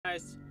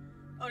guys,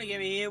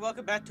 Onigami here.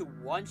 Welcome back to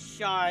One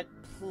Shot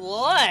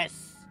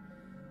Plus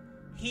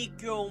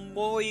Hiko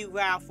Mori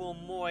Raffle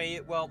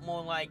Mori. Well,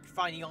 more like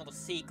finding all the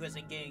secrets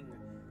and getting.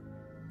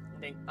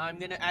 I'm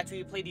gonna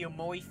actually play the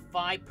Omori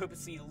 5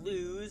 purposely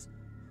lose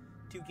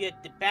to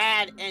get the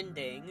bad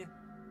ending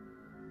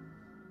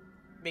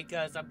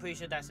because I'm pretty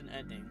sure that's an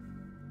ending.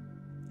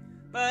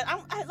 But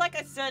like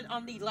I said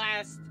on the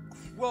last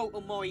quote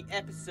Omori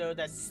episode,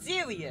 that's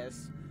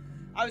serious.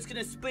 I was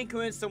gonna sprinkle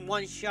in some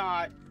one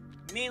shot,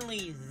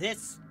 mainly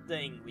this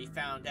thing we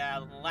found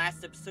out in the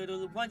last episode of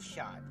the one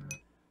shot.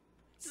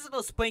 Just a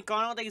little sprinkle.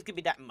 I don't think it's gonna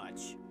be that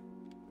much.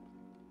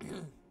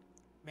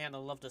 Man,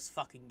 I love this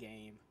fucking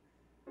game.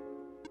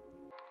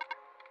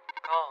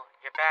 Cole,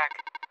 you're back.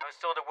 I was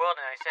told the world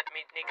and I sent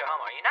Nico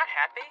home. Are you not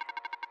happy?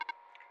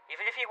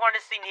 Even if you wanted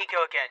to see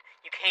Nico again,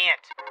 you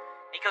can't.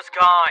 Nico's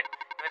gone.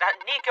 And without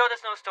Nico,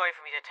 there's no story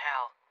for me to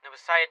tell. No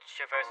Messiah to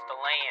traverse the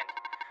land.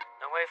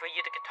 No way for you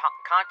to get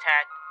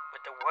contact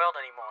with the world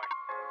anymore.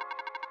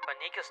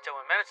 But Nico still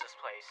remembers this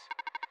place.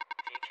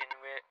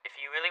 If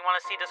you really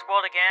want to see this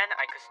world again,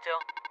 I could still.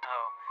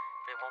 Oh,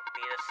 but it won't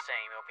be the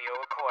same. It'll be a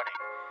recording.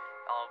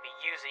 I'll be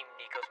using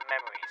Nico's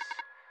memories,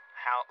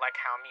 like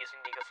how I'm using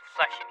Nico's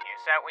reflection here.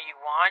 Is that what you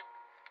want?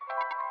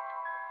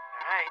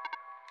 All right.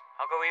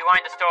 I'll go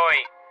rewind the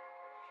story.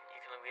 You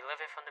can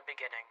relive it from the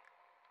beginning.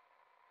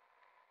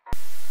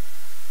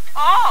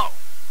 Oh!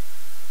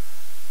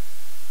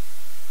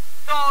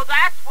 So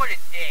that's what it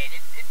did.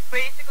 It's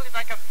basically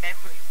like a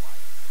memory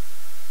wipe.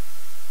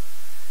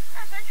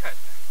 That's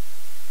interesting.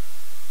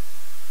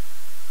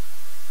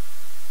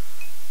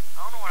 I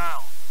don't know what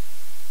else.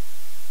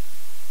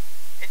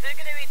 Is it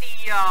gonna be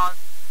the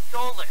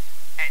soulless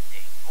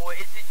ending, or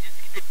is it just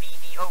gonna be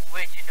the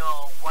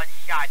original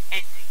one-shot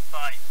ending,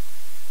 but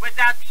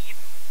without the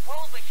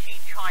world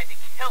machine trying to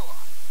kill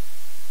us?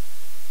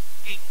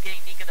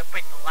 Getting Nico to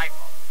break the light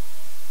bulb.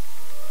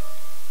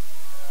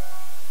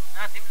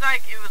 No, it seems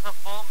like it was a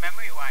full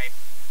memory wipe.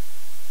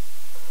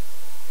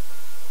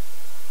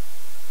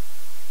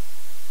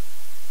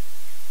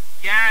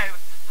 Yeah, it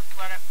was just a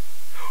let up.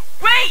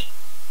 Wait!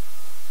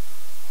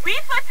 We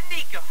fled to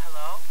Nico.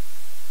 Hello?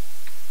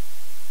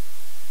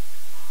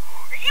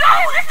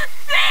 Yo, this is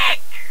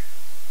sick!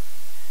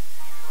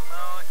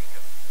 Hello, Nico.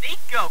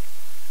 Nico!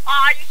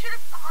 You should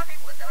have.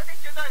 They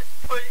should have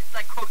put it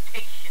like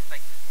quotations,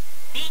 like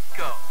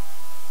Nico.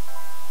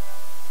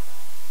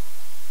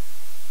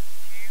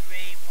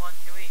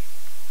 2813.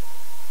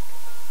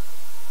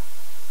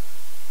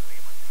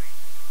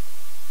 2813.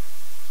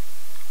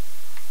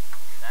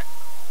 Dude, that's so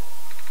cool.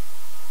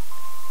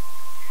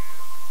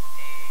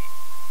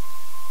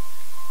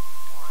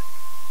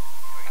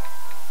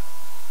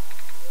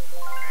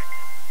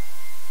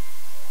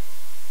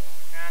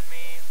 2813. Can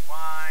me,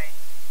 why?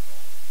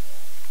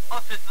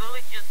 Oh, so it's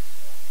literally just.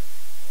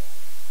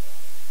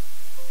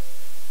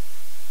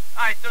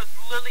 Alright, so it's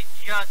literally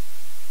just.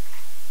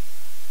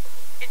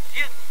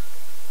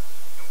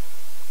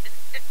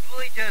 It's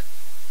literally just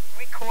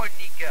record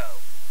Nico.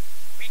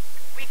 Weak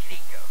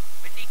Nico.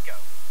 With Nico.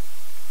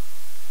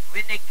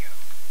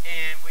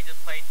 And we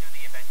just play through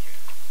the adventure.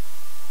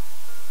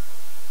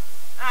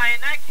 Alright,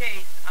 in that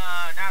case,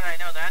 now that I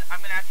know that,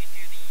 I'm gonna actually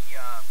do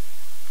the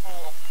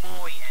whole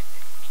Omori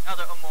ending. The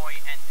other Omori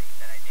ending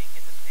that I didn't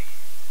get to see.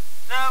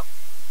 So,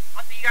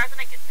 I'll see you guys when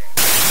I get there.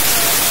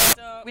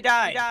 So, we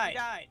died.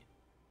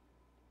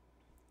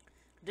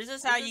 This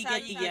is how you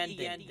get the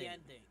ending.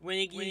 When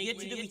you get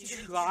to the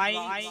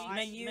retry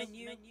menu,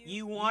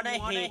 you wanna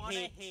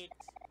hit,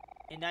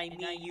 and I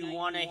mean you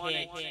wanna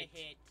hit.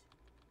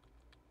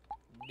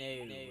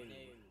 No.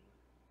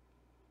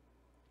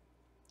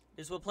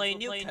 This will play a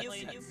new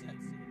cutscene.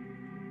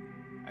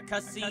 A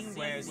cutscene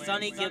where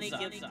Sonny gives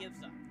up.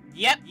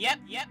 Yep.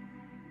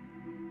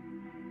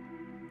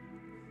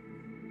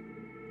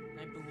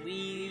 I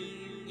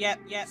believe.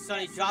 Yep.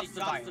 Sonny drops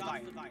the virus.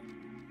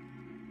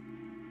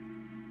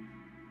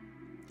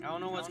 I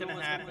don't know what's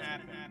gonna happen.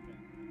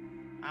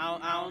 I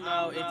don't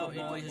know if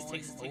Omori just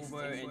takes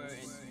over and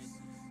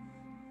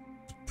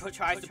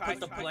tries to put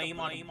the blame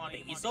on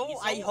Basil.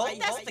 I hope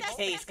that's the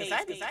case, because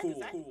that'd be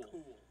cool.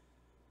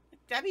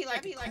 That'd be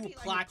like a cool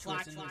plot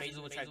twist, and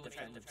Basil would try to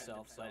defend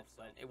himself, but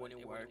it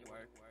wouldn't work.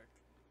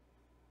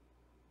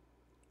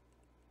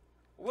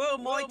 Will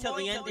Omori till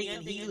the ending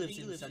and he lives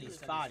in Sunny's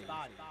body?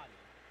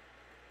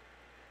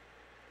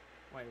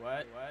 Wait,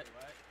 what?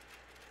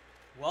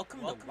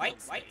 Welcome to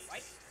White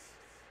Space.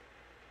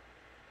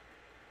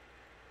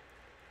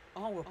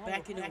 Oh, we're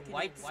back in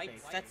white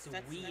space. That's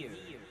weird.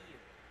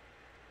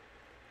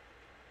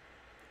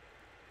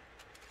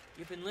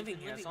 You've been living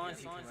here as long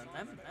as you can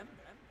remember.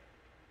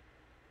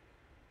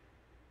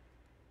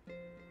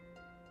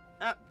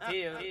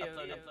 Video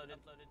uploaded.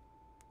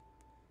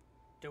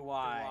 Do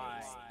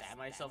I stab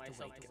myself to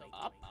wake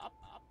up?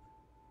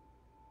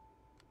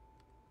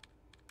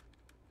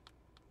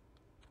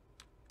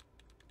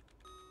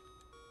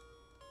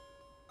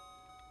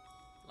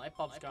 Light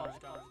bulb's gone.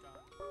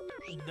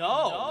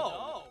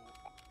 No!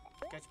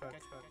 Sketchbook.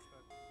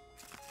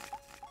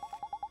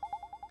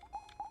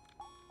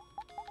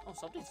 Oh,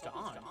 something's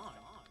gone. Does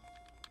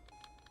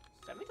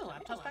that mean the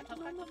laptop's back to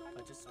normal?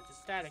 Or just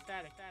static.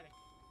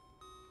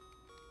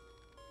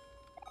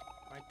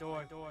 Right,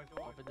 door.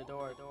 Open the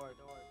door.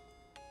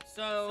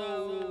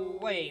 So,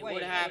 wait,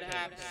 what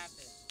happened?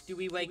 Do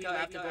we wake up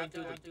after going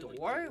through the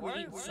door? We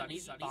need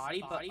Sunny's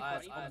body, but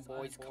us on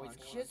Boy's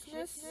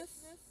consciousness?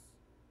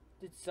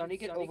 Did Sunny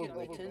get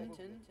overwritten?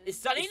 Is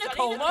Sunny in a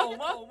coma?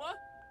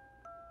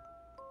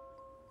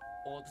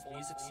 Oh, this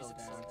music's so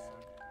down.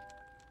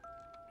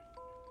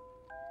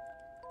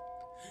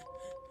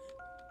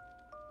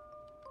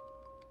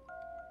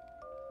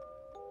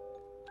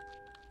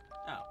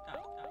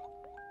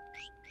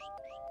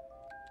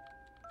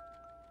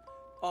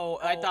 Oh,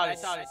 I thought it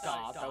stopped.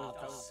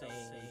 I was saying.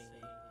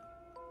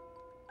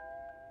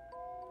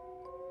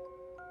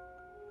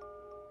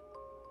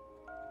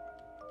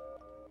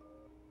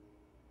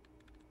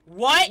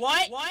 What?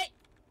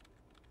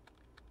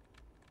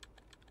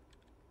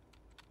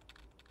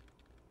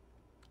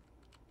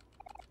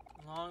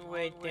 Long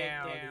way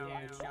down.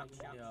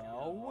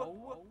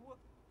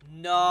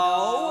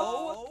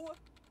 No.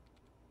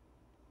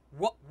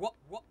 What?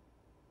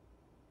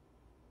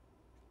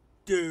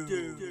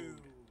 Dude.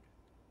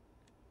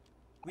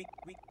 We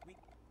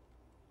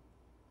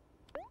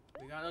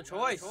got no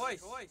choice.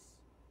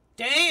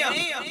 Damn.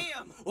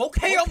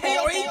 Okay,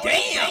 Omori.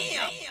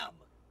 Damn.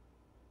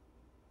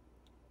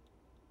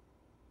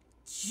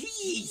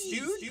 Jeez,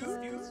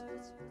 dude.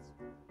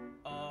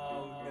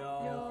 Oh no.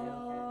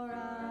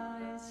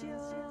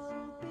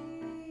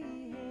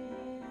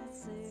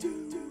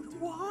 Dude,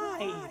 why?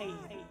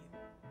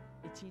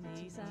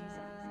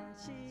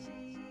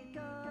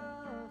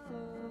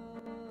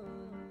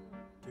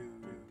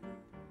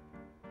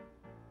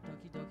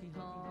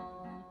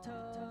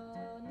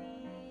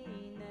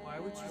 Why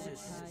would you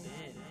just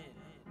spin?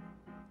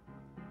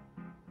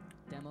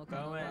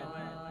 Go in. I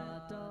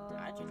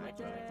just like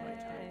to play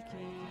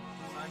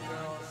Fun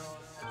girls.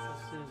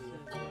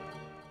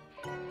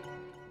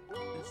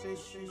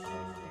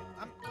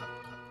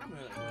 I'm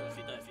really good if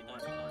you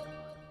don't.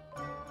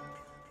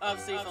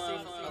 Obviously,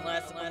 from the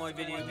last Illinois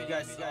video, you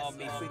guys saw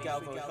me freak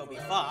out for Kobe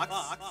Fox.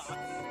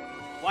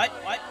 What?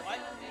 Why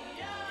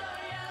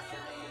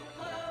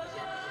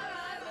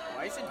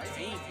is it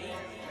green?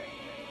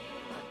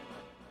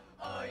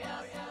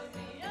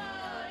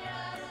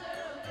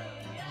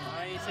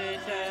 Why is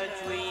it a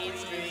green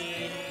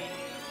screen?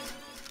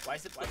 Why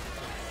is it?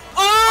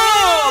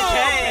 Oh,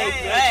 okay,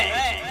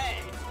 great.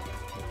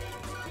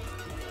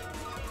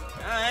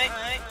 Alright.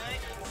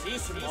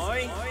 Jeez,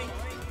 boy.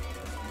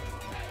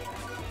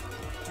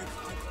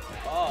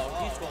 Oh,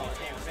 he's going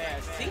damn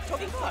fast. See,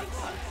 Toby Fox.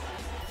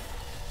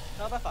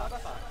 Toby Fox.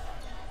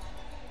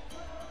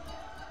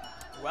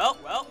 Well.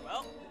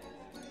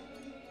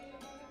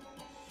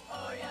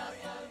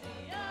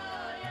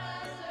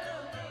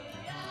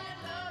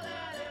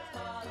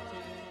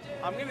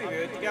 I'm gonna be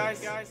real with you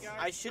guys.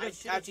 I should have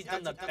actually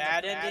done the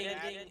bad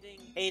ending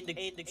and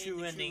the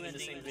true ending in the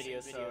same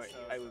video, so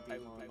I would be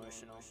more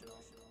emotional.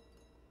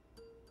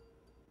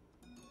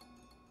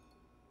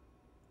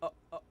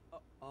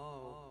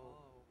 Oh.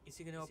 Is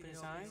he gonna open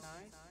his eyes?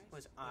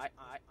 Was I?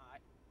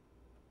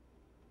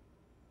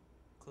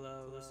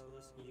 Close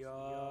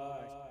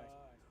yours.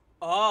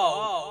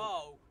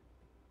 Oh.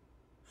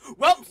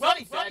 Well,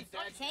 Sonny said.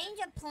 Change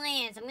of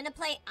plans. I'm gonna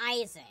play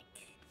Isaac.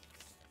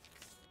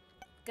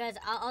 Because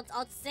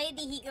I'll save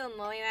the Hiko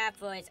Moira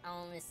for its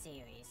own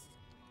series.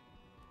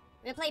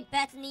 I'm gonna play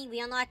Bethany. We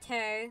unlocked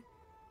her.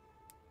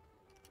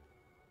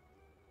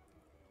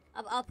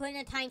 I'll put in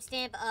a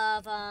timestamp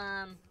of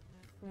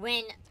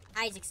when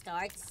Isaac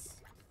starts.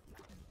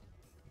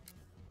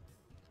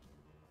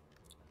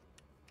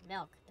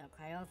 Milk, don't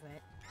cry over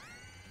it.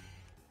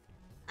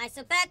 Alright,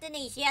 so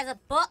Bethany, she has a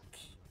book.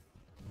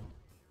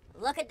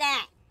 Look at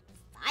that.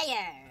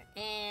 Fire.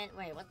 And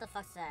wait, what the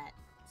fuck's that?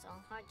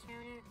 Soul heart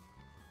counter?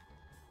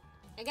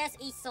 I guess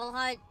each soul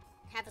heart,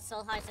 half a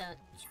soul heart's a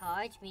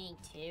charge, meaning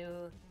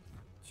 2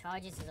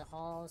 charges is a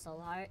whole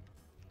soul heart.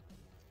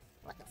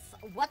 What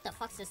the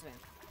fuck's this room?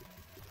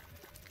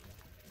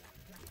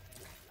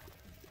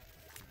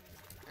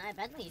 Alright,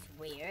 Bethany's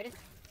weird.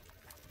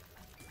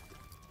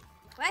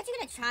 We're actually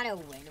gonna try to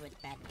win with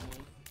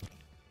Bethany.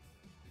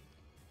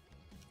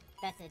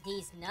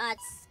 Bethany's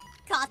nuts.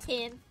 Caught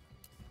him.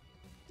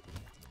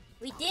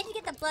 We did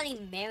get the Bloody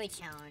Mary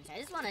challenge. I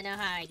just want to know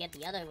how I get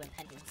the other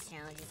repentance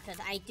challenges, because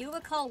I do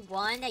recall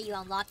one that you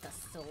unlock the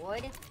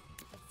sword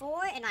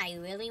for, and I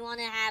really want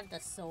to have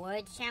the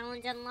sword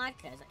challenge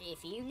unlocked, because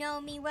if you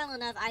know me well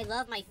enough, I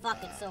love my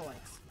fucking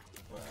swords.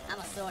 I'm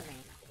a sword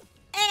man.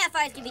 And that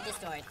fires can be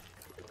destroyed.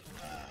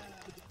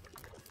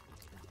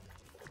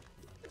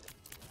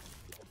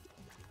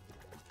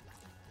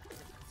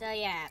 So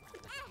yeah.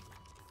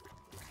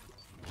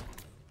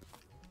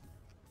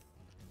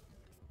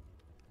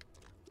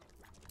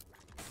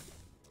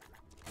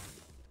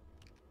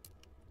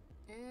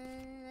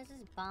 Let's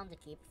just bomb the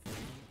keep.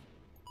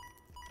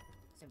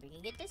 So we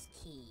can get this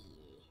key.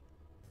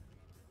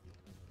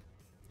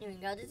 Here we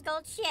go, this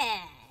gold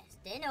chest.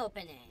 Then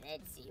open it.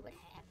 Let's see what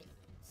happens.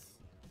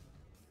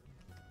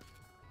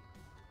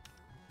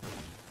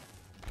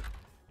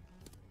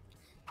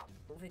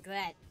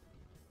 regret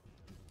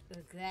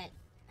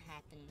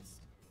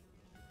happens.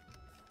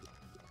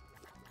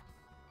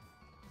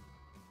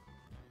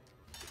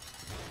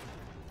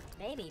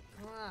 Baby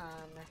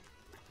Plum.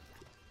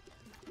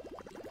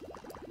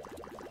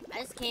 I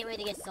just can't wait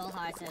to get Soul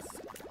Hearts as...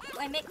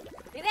 Wait,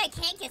 maybe I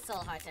can't get Soul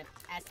Hearts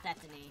as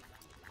Bethany.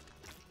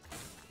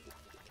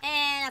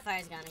 And that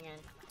fire's gone again.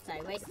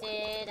 Sorry,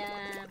 wasted,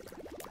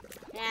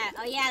 yeah,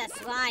 oh yeah,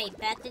 that's right.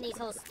 Bethany's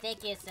whole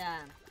stick is,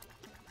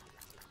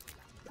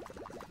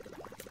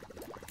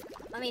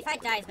 I mean, if I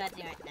die as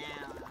Bethany right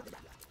now,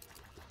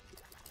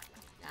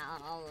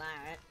 I'll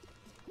allow it.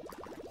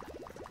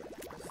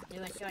 Let's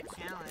do a short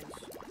challenge.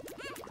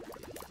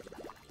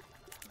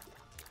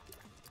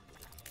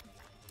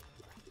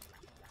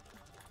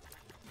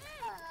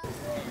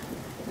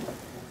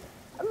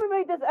 I'm gonna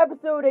make this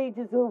episode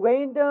just a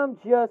random,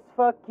 just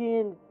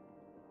fucking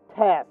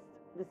test.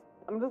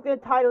 I'm just gonna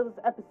title this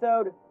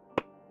episode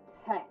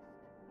Test.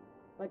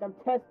 Like I'm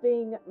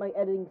testing my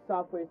editing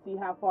software to see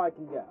how far I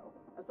can go.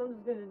 That's what I'm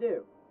just gonna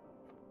do.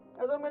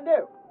 That's what I'm gonna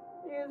do.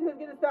 Who's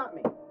gonna stop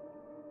me?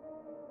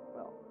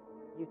 Well,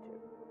 you two.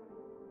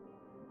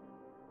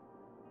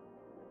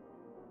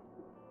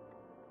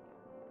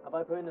 I'll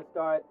probably put in the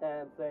start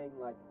and saying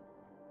like,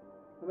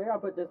 maybe I'll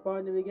put this part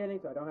in the beginning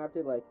so I don't have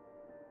to like.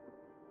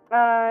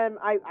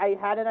 I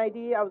had an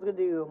idea. I was gonna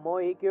do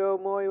Mohiko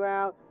Mori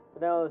route, but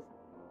then I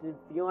didn't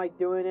feel like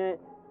doing it.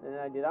 And then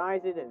I did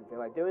Isaac, didn't feel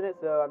like doing it,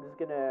 so I'm just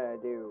gonna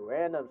do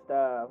random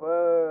stuff.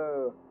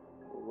 Whoa,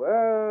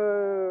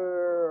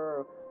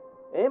 whoa,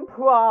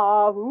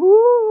 improv,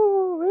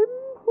 ooh,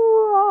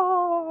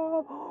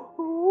 improv,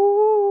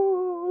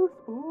 ooh,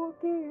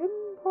 spooky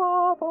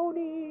improv,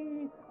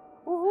 Oni.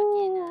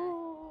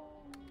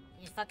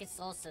 Use fucking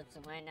soul subs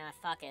and why not?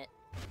 Fuck it.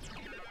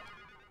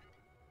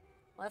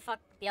 What the fuck,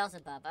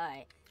 Beelzebub?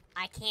 Alright.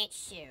 I can't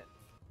shoot.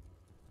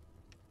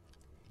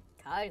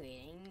 Card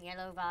reading.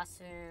 Yellow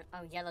boss room.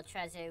 Oh, yellow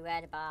treasure.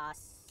 Red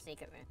boss.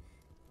 Secret room.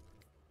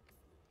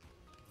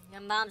 Your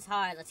mom's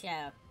heart. Let's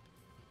go.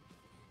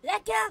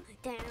 Let go!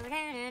 Down, down,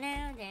 down,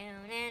 down,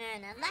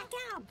 down, down. Let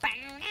go!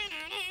 Down, down,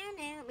 down,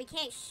 down. We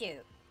can't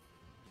shoot.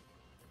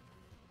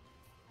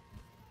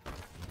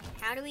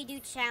 How do we do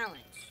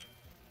challenge?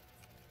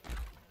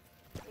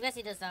 I guess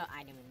he does the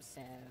items,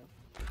 so...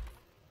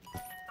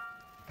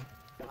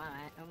 Wow,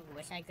 I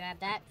wish I grabbed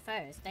that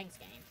first. Thanks,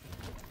 game.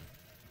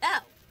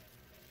 Oh!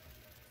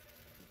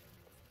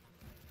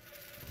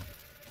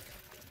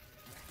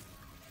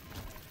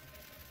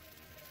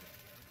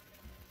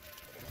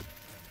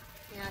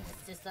 You know,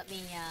 just let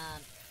me,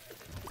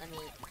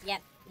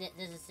 yep,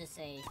 this is just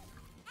a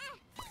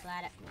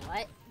flat,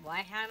 what?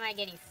 Why, how am I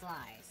getting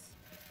flies?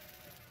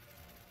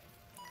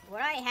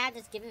 What I had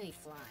that's giving me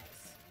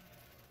flies?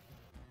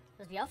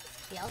 Because we also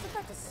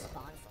got to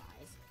spawn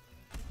flies.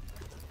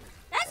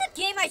 That's a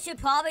game I should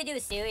probably do a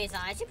series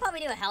on. I should probably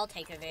do a Hell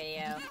Taker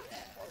video.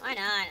 Why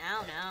not? I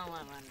don't know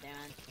what I'm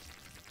doing.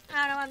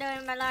 I don't know what I'm doing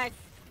in my life.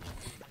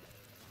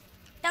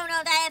 Don't know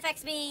if that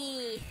affects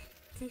me.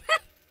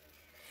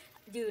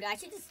 Dude, I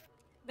should just...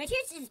 Maybe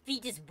I should just be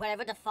just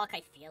whatever the fuck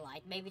I feel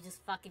like. Maybe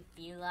just fucking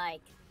feel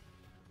like...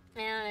 I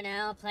don't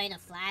know, playing a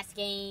Flash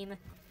game.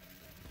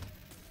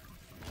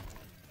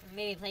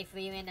 Maybe play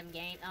free random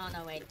game. Oh,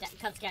 no, wait.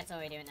 Cubscat's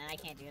already doing that. I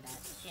can't do that.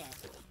 Shit.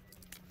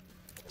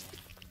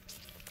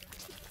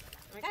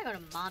 I gotta go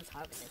to Mom's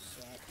heart with this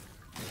shit.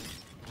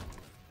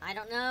 I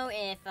don't know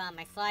if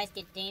my flies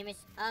get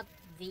damaged up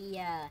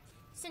via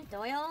synth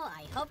oil.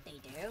 I hope they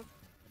do.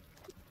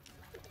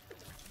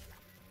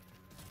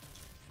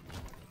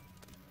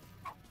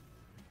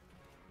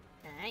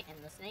 Alright,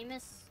 endless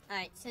Amos.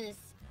 Alright, since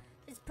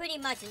it's pretty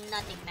much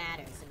nothing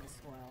matters in this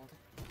world.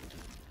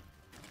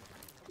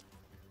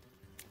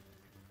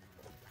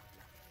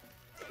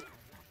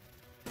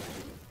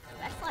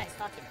 That fly is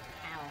fucking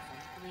powerful.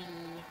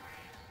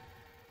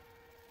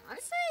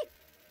 Honestly,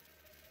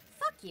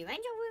 fuck you,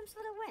 Angel Williams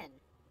for the win.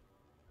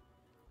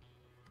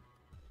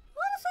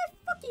 Honestly,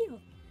 fuck you,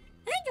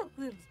 Angel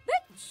Williams,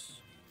 bitch.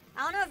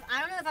 I don't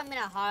know if I'm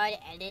gonna hard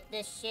edit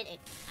this shit if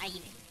I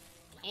even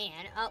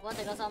can. Oh, well,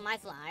 there goes all my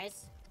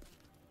flies.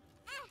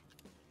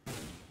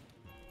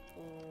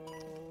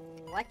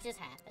 What just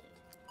happened?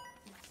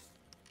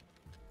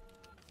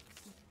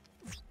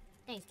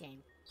 Thanks,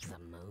 game. The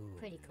moon.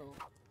 Pretty cool.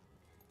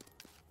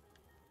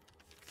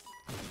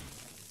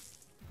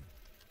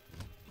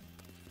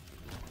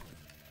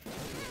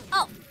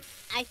 Oh,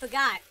 I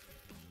forgot.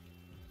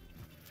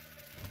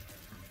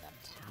 The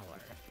tower.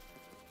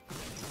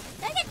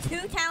 Did I get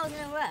 2 towers in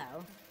a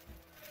row?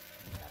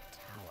 The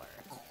tower.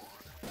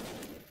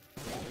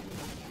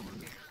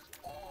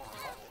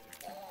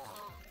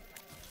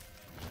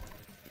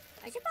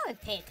 I should probably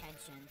pay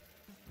attention.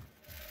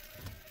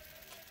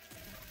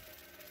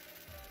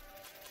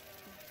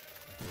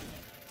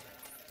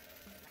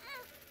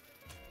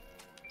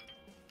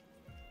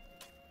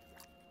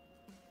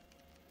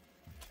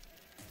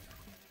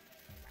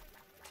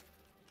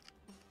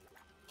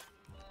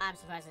 I'm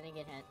surprised I didn't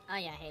get hit. Oh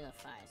yeah, Halo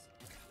flies.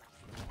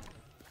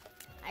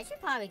 I should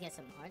probably get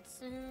some hearts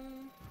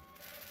soon.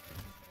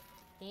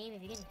 game,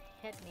 if you can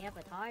hit me up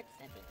with hearts,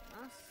 that'd be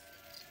nice.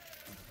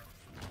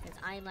 Because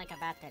I'm like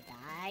about to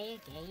die.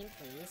 Game,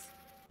 please.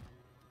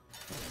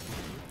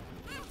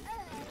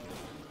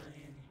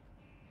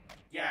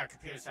 Yeah,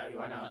 computer savvy,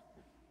 why not?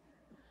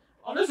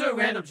 Oh, those are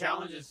random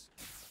challenges.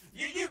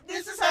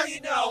 This is how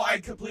you know I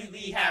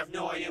completely have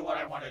no idea what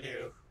I want to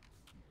do.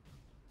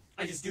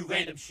 I just do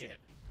random shit.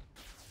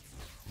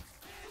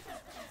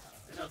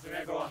 And then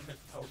I go on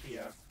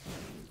Mythopia.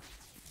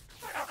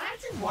 I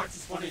actually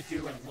just want to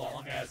do a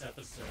long-ass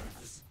episode.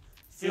 Just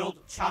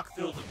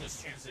chock-filled with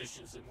just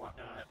transitions and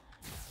whatnot.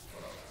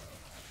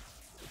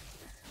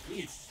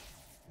 Jeez.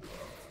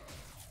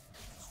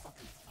 Just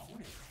fucking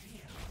own it,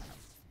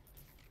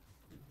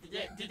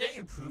 damn. Did they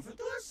improve with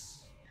this?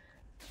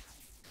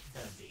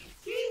 Da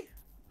Vinci?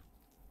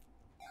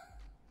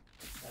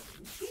 Da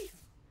Vinci?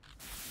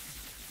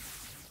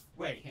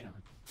 Wait, hang on.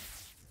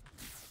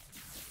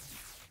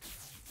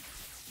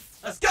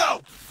 Let's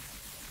go!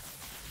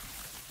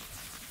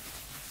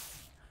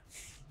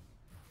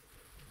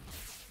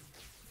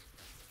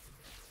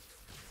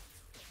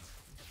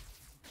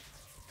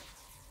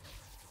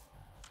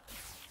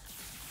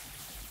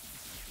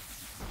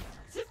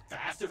 Is it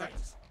fast if I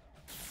just,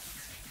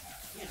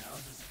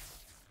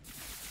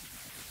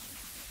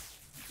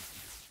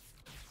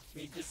 I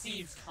mean, this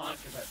seems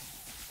controversial.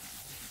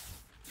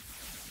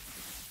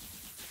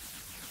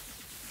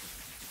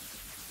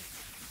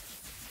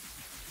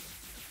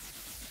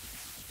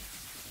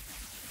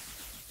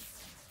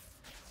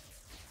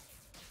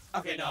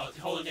 Okay, no,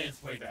 holding it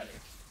is way better.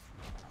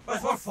 But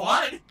it's more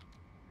fun!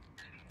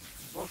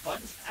 It's more fun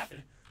just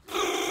happening.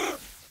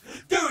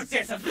 Dude,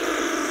 say something!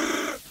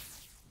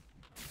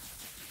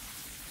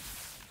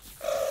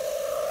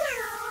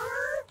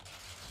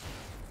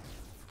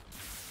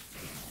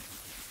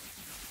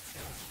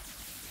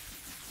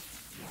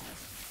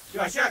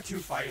 Dude, I should have 2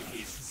 fighting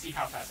keys to see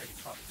how fast I can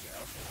fucking go.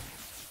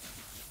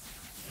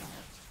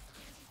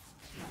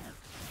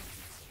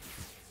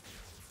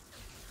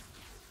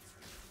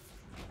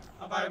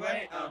 Oh, by the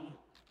way,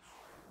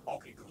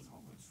 okay, good.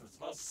 First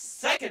of all,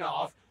 second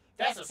off,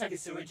 that's the second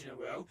syringe in a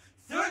row.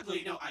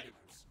 Thirdly, no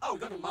items. Oh, we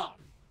got a mom.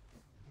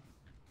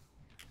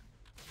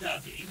 Da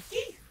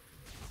Vinci?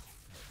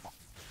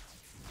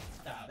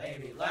 Da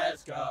baby,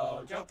 let's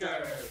go.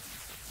 Joker.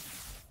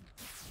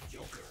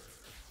 Joker.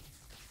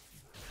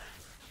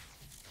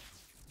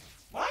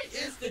 Why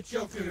is the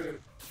Joker?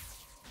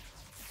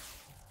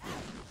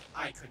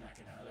 I could not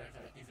get out of there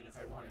even if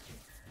I wanted to.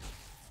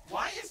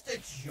 Why is the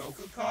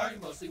Joker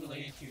card mostly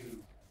related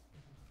to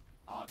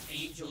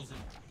angels and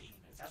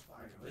demons? That's why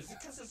I know. Is it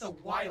because it's a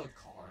wild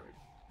card?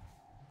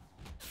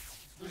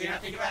 Okay, now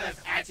think about it as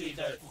actually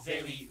the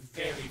very,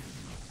 very,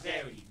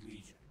 very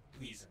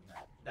reason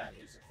that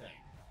is a thing.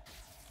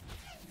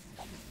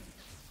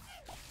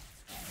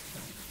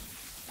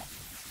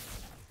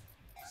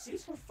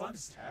 Seems more fun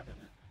just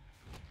happening.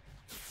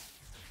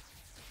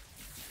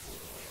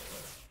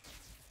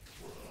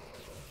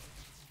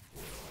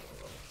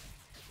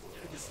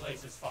 This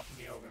laser's fucking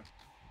me over.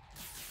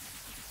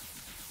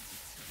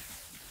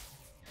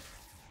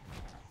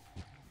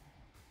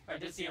 I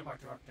did see a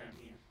marked rock down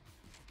here.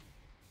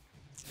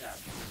 Yeah.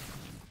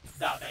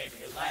 The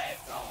baby,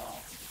 let's go.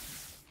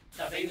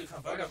 The baby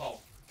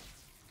convertible.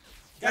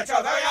 Get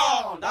your very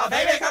own The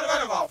Baby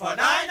Convertible for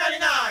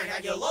 $9.99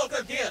 at your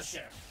local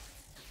dealership.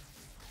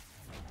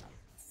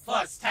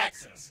 Plus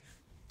taxes.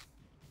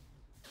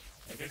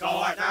 If you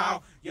go right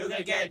now, you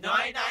can get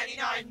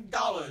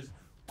 $9.99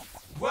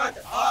 worth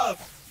of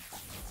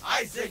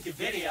Isaac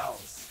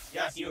videos.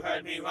 Yes, you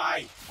heard me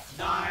right.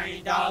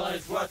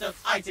 $9 worth of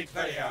Isaac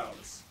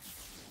videos.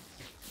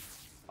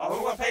 Oh,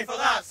 who will pay for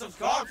that?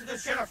 Subscribe to the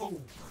channel for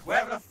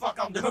whatever the fuck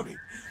I'm doing.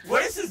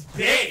 What is this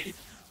bid?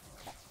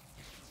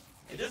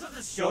 It doesn't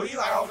just show you.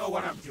 I don't know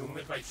what I'm doing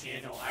with my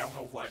channel. I don't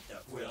know what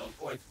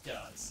it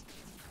does.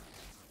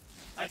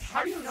 Like,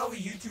 how do you know a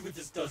YouTuber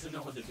just doesn't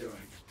know what they're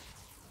doing?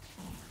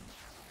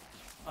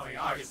 I mean,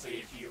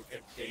 obviously,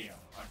 if they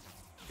are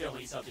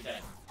filming something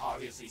that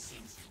obviously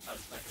seems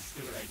like a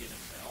stupid idea to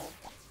film,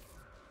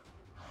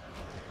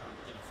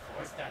 then of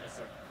course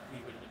we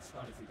would have been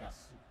spun if we got.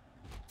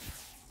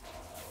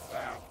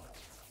 Wow,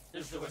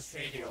 this is the worst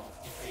trade deal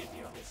in trade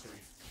deal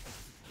history.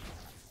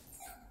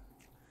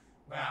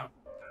 Wow,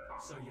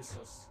 so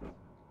useless.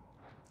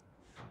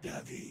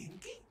 Da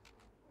Vinci?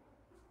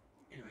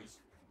 Anyways,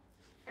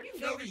 how do you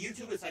know the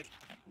YouTuber is like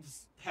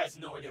just has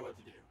no idea what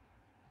to do?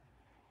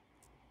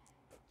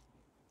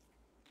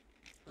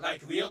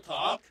 Like, real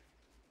talk?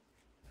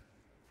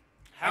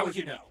 How would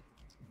you know?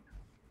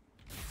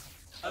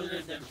 Other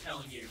than them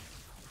telling you,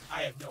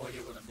 I have no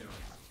idea what I'm doing.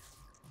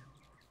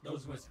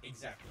 Those was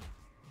exactly.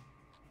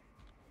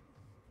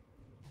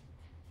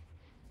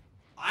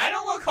 I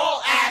don't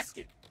recall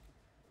asking.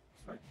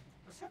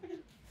 What's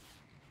happening?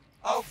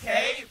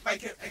 Okay, I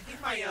think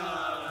my,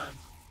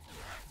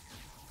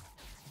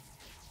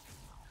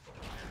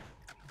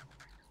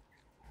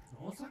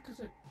 what's that?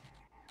 Cause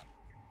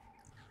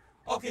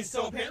okay,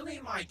 so apparently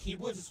my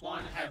keyboard just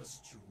wanted to have a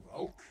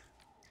stroke.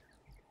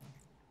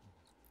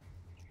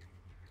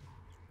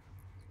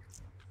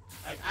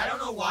 Like,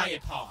 know why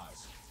it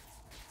paused.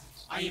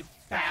 I am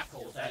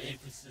baffled that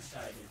it just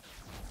decided,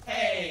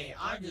 hey,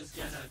 I'm just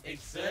gonna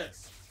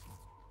exist.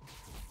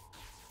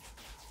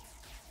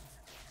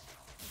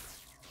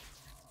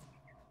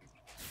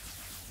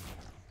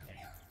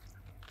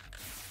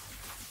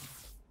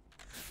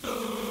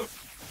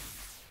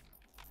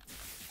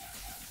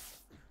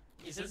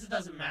 Since it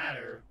doesn't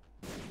matter,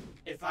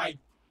 if I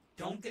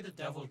don't get the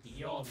devil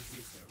deal, I'll just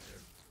use Joker.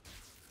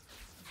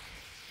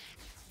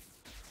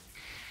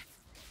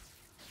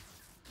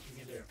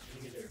 Look at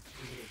there,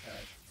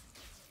 Ted.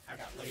 I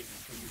got lasers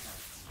for you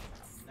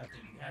now.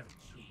 Nothing, you have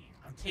a key.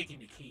 I'm taking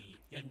the key.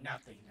 You're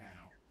nothing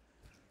now.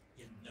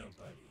 You're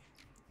nobody.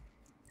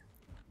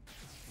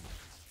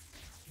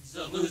 This is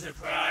a loser,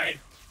 Pride.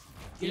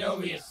 Get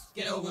over it.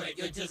 Get over it.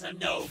 You're just a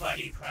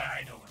nobody,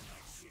 Pride. No one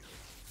likes you.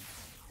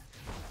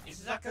 This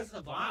is not because of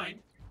the blind.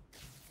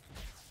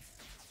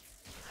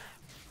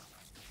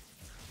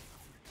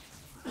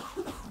 I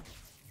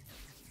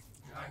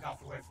got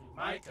away from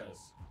the mic because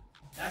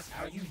that's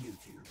how you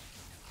YouTube.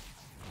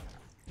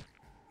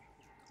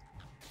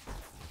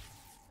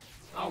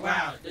 Oh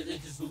wow,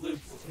 it just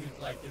loops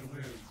to like the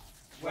room.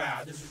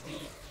 Wow, this is the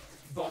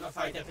bona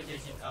fide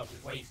definition of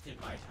wasting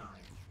my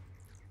time.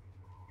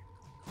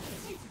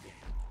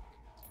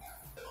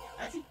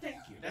 Actually, thank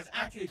you. That's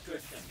actually a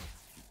good thing.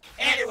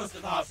 And it was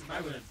the boss, and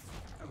I would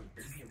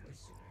been here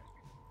wasted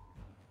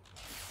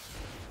it.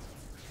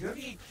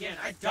 Goody again.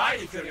 I died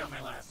to Goody on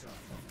my last one.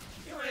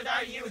 You want to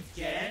die to you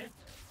again?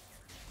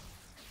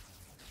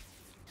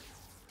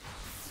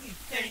 You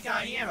think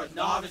I am a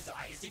novice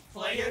Isaac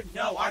player?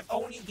 No, I'm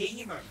only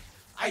gamer.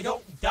 I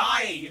don't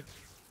die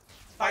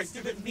by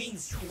stupid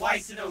means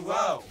twice in a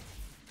row.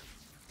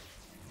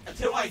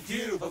 Until I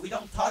do, but we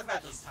don't talk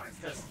about those times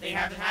because they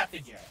haven't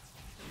happened yet.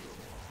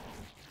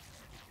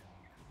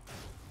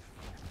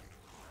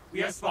 We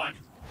have spawned.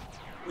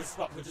 Which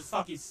is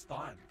fucking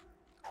spawn.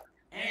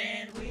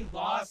 And we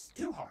lost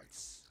 2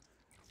 hearts.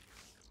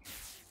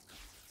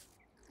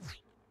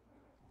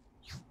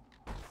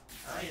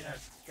 Alright,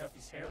 that's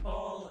Guppy's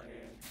hairball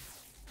and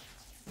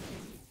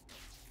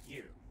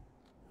you.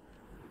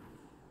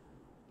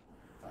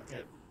 Fuck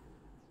it.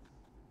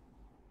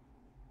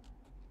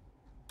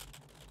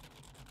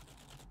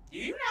 Do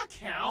you not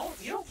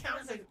count? You don't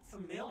count as a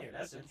familiar.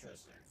 That's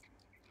interesting.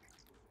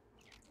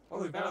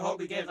 Well, we better hope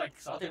we get like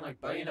something like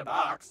Buddy in a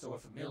Box or a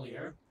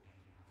familiar.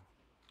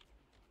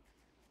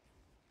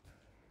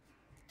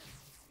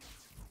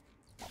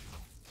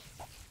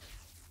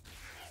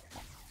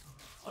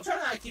 I'll try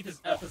not to keep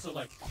this episode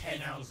like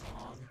 10 hours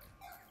long.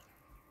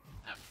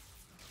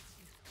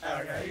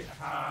 Okay,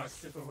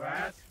 super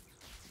rat.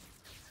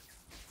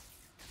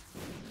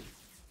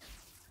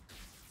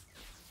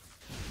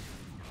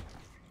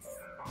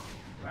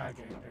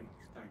 Okay,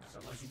 thanks.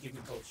 Unless you give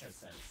me gold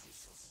chest, that is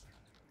useless.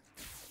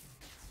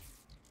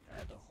 I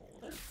have to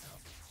hold it? No.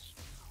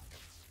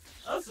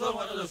 That's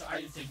one of those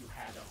items that you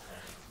had to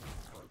hold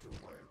for it to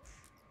work.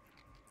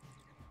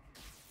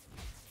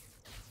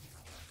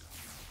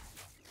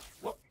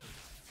 What?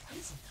 Why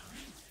is it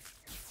dying?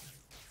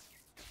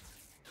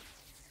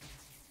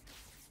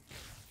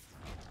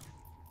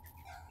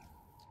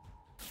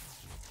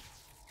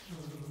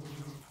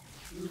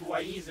 Ooh,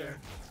 why either?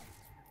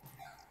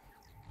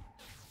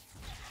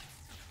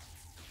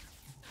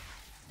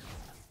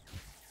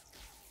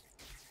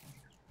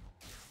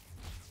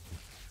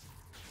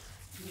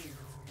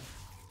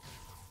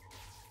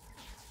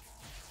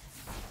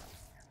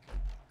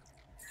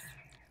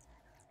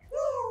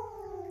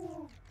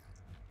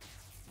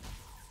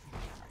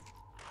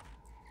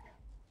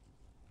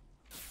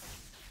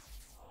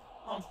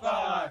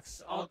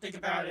 Box. I'll think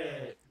about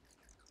it.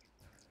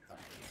 If I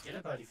can get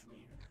a buddy from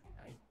you,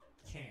 I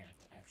can't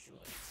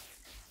actually.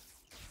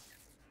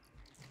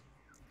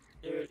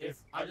 Dude,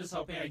 if I'm just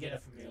hoping I get a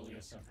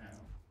familiar somehow.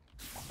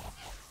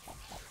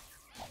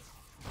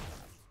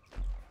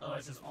 Oh,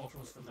 it's just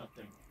ultras for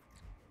nothing.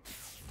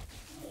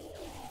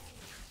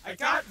 I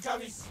got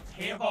Gumby's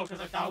handball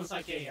because I thought it was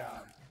like a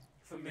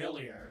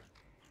familiar.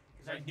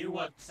 Because I knew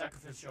what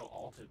sacrificial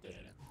altar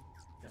did.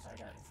 Because I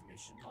got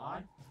information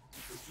mod.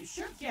 Which you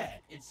should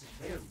get. It's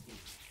very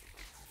deep.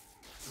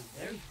 It's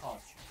very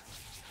polished.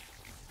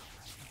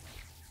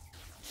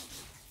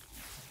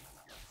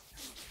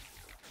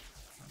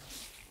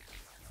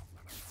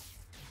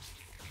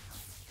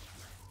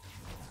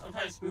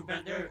 Sometimes Spoon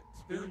Bender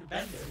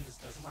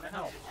just doesn't want to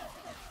help.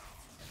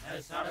 And that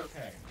is not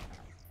okay.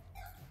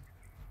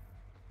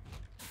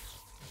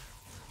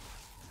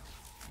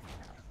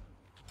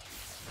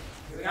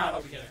 We gotta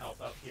hope we get help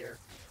up here.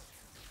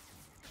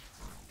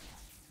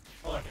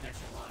 Or like an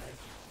extra live.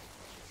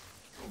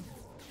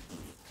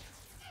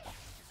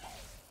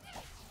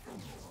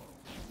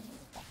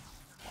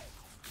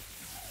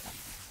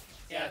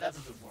 Yeah, that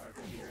doesn't work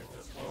here in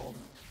this world.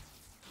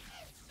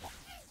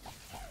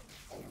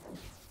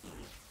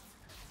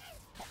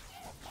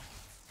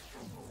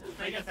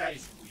 Mega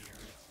Fatty's weird.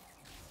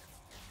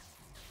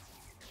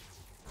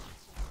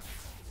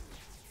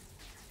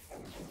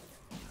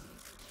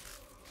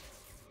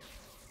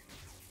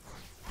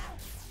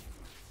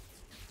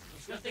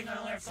 Good thing I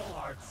only have soul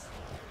hearts.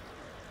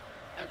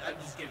 I'm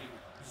just kidding.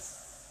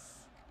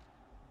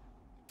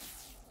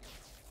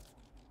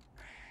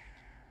 I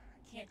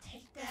can't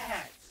take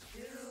that,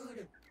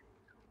 dude.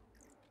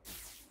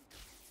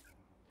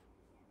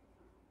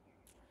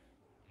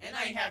 And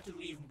I have to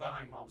leave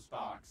behind Mom's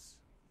box.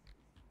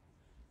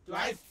 Do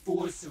I have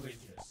 4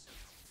 syringes?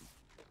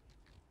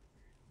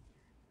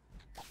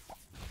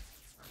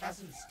 That's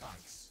some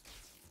spikes.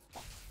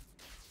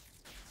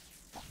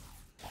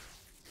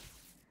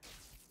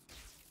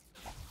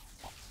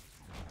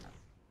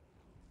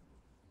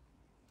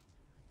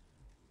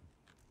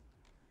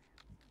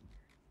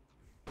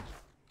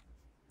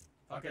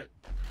 Fuck it.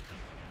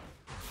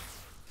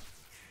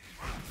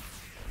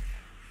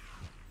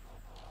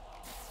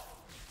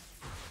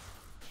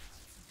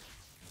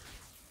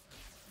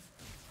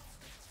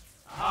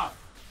 Aha!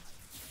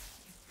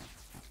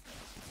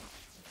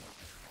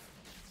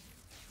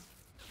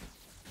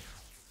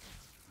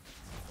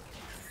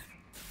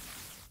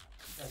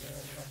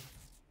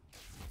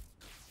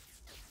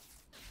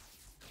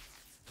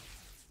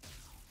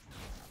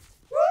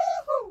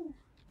 Woohoo!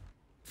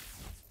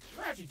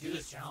 I have to do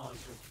this challenge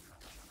with...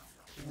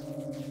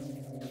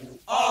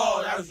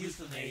 Oh, that was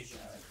euthanasia.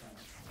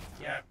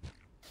 Yeah.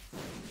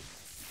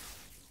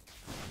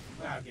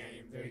 Wow,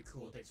 game. Very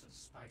cool. Takes some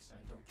spikes I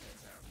don't care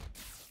about.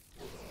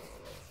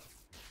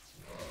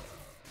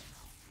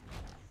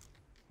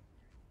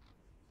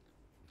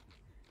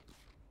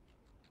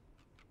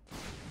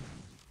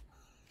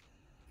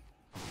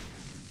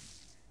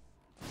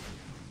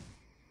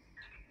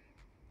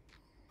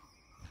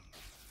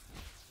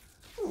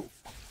 Ooh,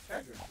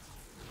 bedroom.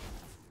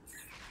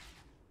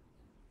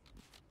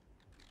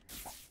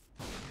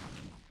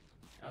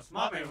 Now,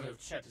 smart man would have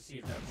checked to see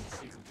if that was a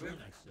secret room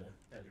next to the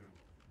bedroom.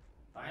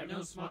 But I am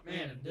no smart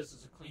man, and this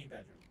is a clean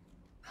bedroom.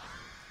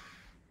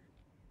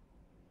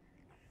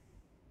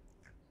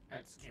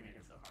 I just came in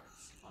here for the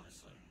hearts,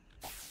 honestly.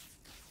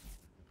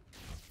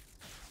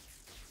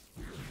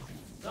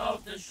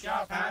 So the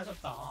shop has a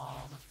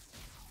bomb.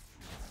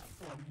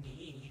 For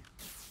me.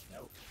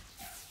 Nope.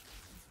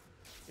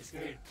 It's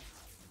good.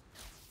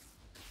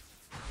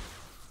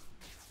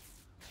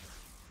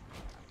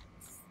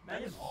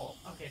 Imagine all.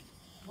 Okay.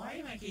 Why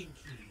am I getting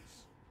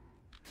keys?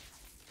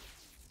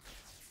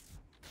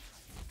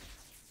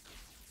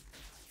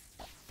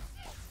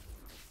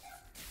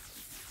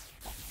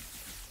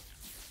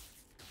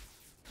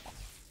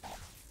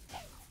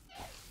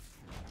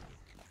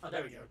 Oh,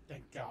 there we go.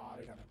 Thank God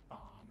I got a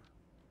bomb.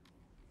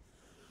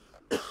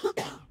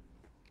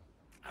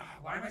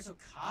 Why am I so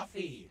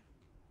coffee?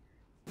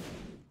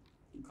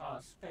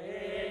 Cause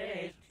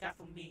space, got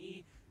for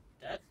me.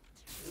 That's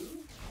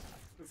 2.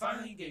 We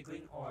finally get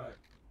green ore.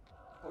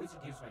 Poison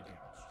deals my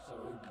damage, so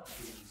it would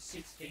be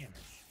 6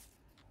 damage.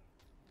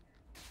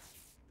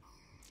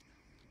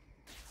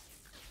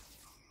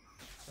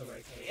 So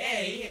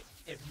AKA,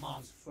 if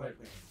Mom's foot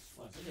rings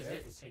once I do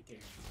it, it's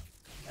taking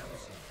that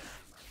was it.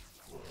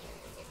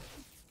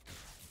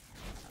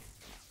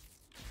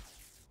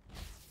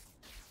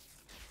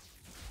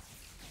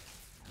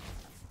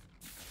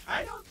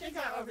 I don't think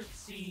I'll ever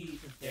see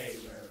the day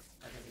where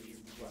I'm gonna be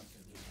run to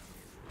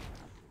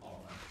the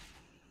all out.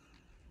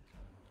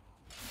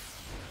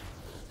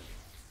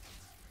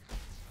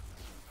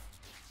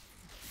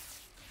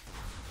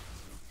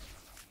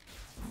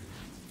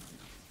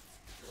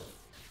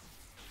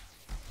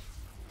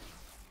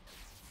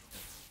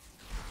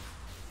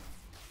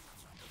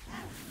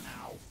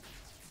 Ow.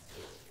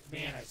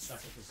 Man, I suck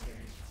at this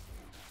game.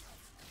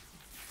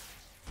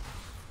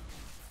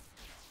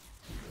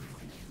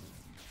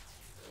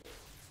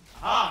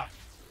 Ah!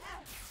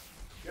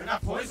 You're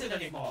not poisoned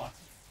anymore.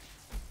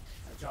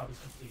 That job is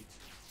complete.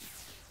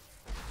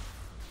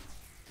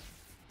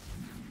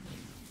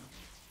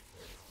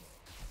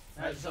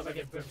 Now I just hope I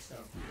get brimstone.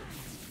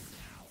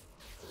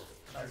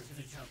 I was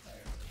gonna jump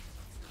there.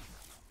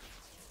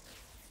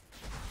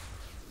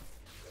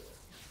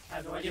 I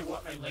have no idea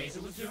what my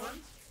laser was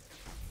doing.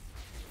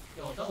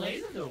 Yo, what the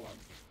laser doing?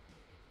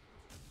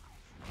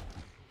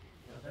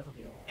 Yo, that'll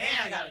be all. And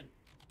I got it.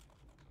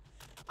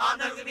 I'm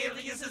never gonna be able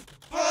to use this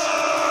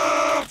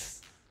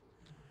box!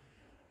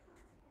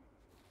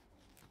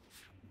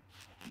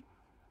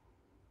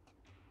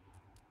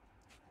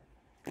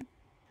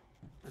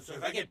 So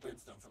if I get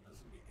brimstone from this,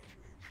 I'm gonna be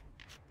angry.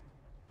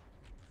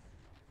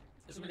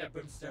 Assuming that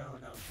brimstone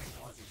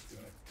technology is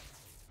good.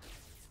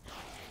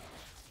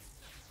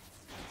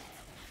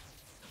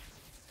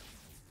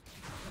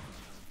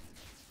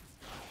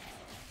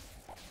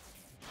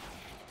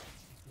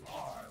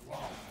 Lar.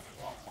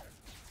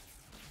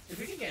 If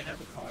we can get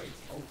another card,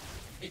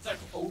 it's like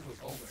over.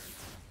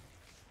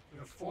 We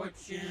have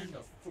Fortune,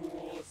 the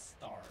Fool,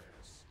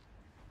 Stars.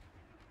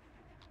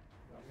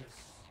 I'm gonna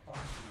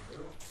spawn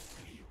you.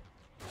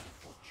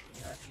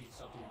 Actually,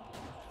 something.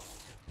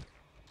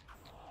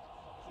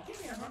 Can you give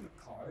me another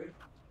card?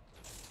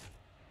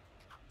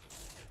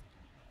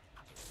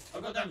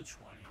 I'll go down to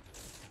 20.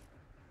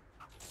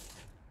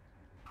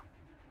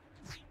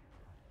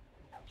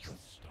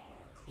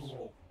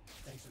 Cool.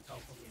 Thanks for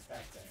teleporting me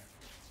back there.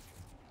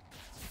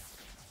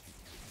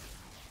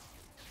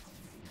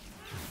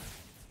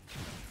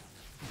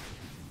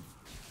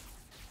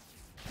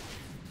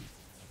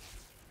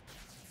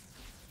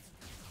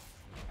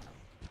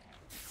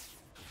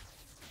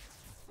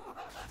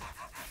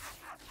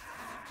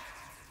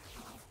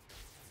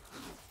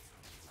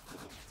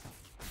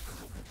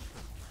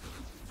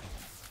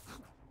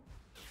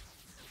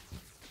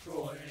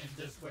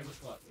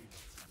 super gluttony.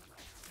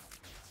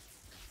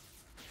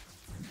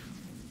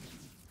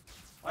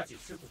 Watch it,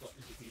 super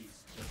gluttony to be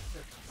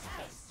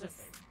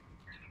specific.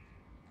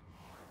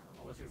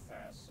 Oh, was too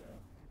fast, so.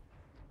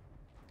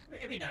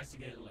 It'd be nice to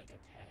get it like a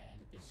tad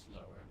bit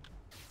slower.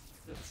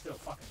 It's still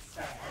fucking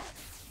fast.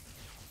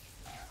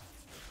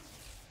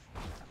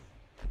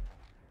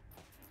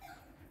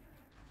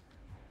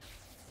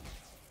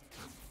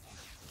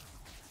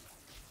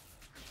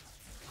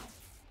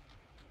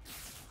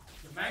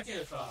 Imagine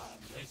if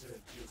laser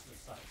used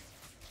this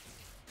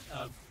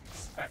like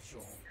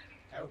spectral.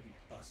 That would be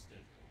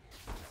busted.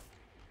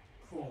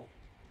 Cool.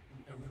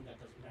 A room that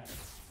doesn't matter.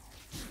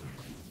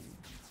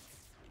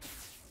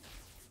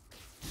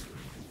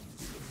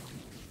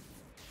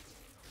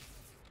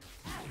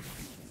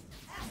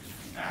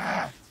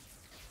 Ah!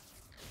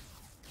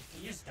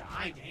 You just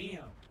die,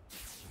 damn.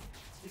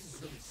 This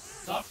is really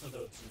sucks for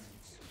those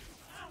rooms.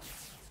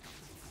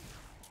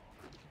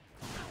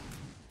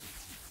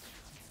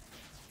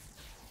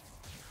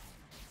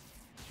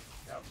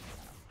 Yep.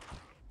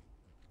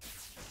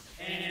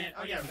 And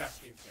oh yeah, we got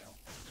Steve Kill.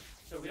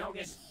 So we don't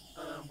get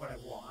what I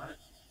want.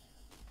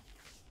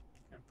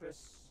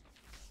 Empress,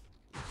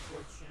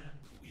 Fortune,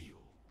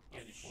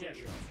 and the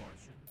Chevy of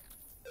Fortune.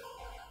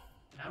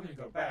 Now I'm gonna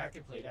go back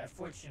and play that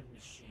Fortune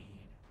machine.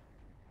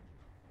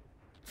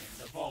 And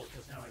the vault,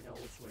 because now I know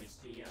which way is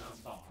the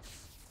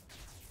boss.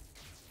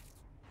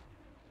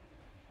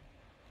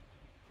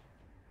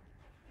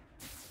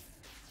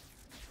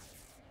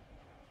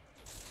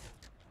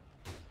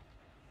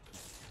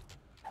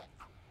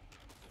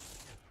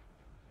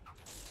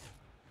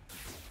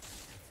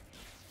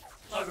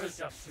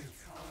 Lovers up 2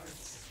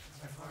 cards.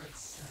 My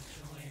heart's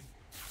actually.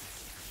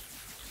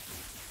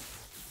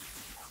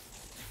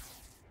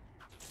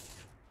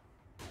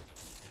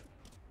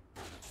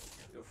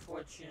 Your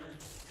fortune.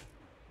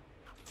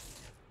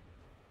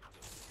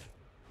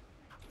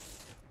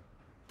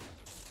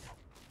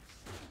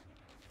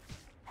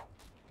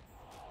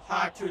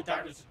 Hot 2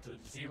 diamonds into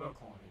 0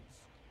 coins.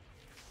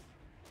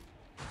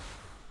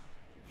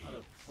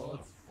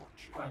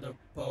 Are they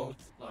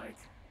both like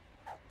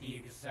the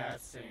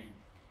exact same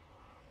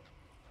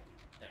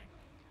thing?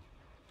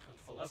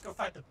 Let's go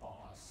fight the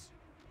boss.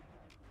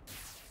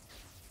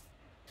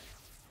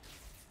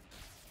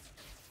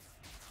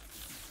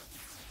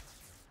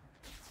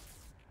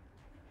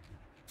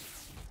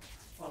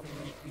 Well,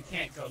 we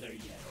can't go there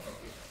yet.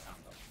 We found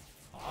the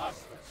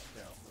boss, but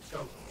still. Let's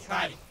go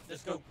try to.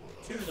 Let's go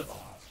to the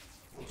boss.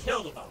 We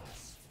kill the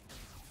boss.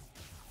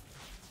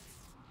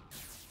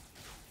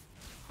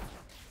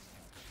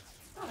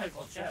 Oh, heck,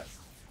 well, chest.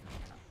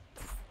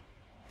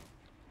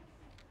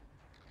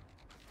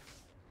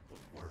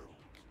 The world.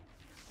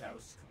 That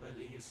was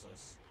completely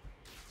useless.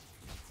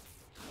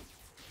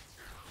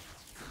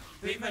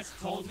 Pretty much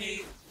told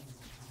me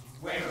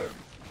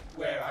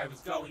where I was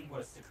going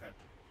was the correct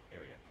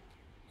area.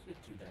 Let's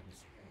get 2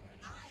 diamonds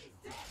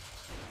here.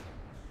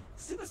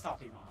 Super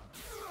stopping on.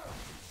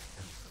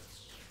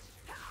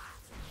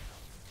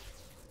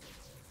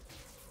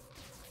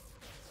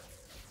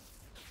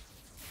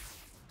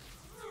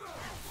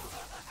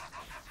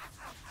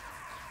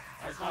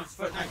 As long as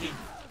foot 19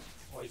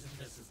 poison,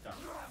 this is done.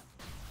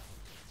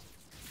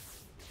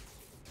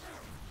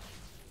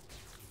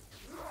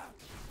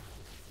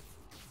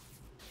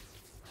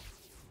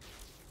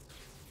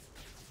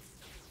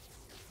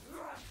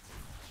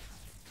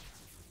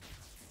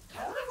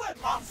 I wonder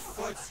what Mom's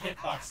foot's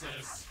hitbox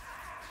is.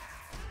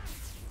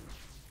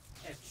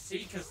 And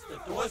see, because the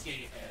door's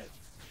getting hit.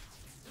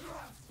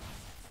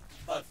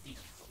 But the.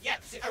 Yeah,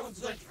 see, I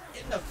was like,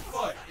 in the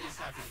foot is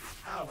not being.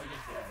 Oh, I get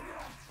that.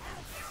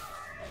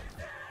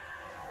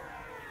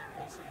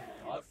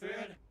 Dog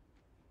food?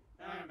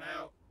 I'm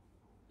out.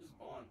 This is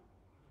born.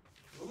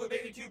 Uber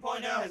Baby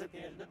 2.0 has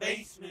appeared in the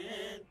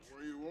basement.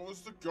 Wait, what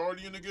was the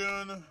Guardian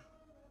again?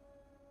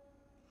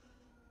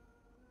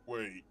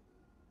 Wait.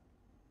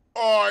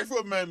 Oh, I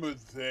remember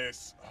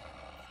this.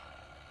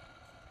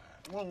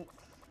 Well,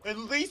 at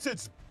least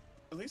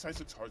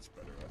Isaac's heart's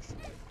better,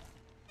 actually.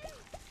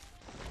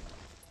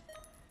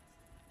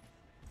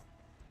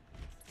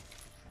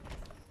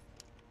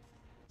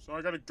 So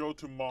I gotta go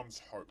to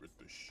Mom's heart with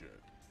this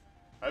shit.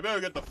 I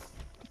better get the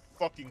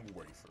fucking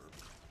wafer.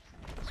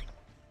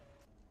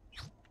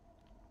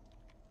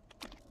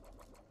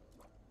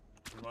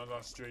 Run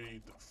on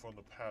straight from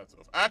the path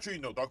of. Actually,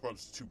 no, Dark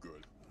Bomb's too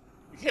good.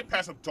 You can't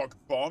pass up Dark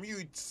Bomb, you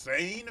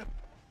insane?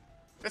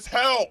 It's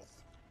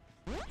health!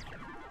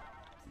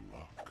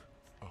 Lock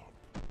up.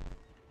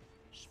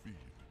 Speed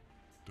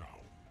down.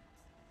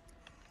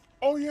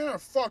 Oh yeah,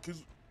 fuck,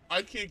 cause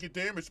I can't get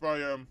damaged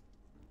by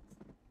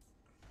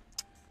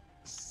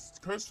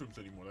curse rooms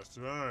anymore. That's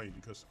right,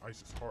 because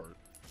ice is hard.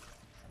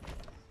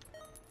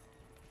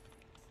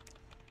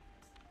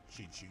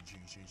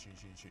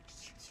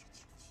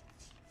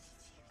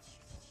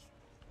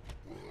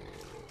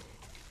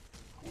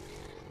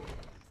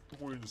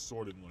 Pointing the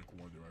sword in like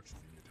one direction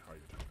the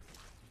entire time.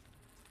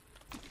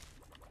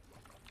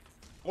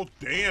 Oh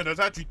damn, that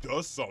actually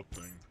does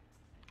something.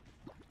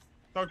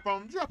 Dark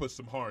Bomb, drop us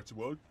some hearts,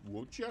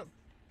 won't ya?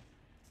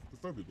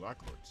 preferably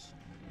black hearts.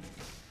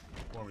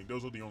 Well, I mean,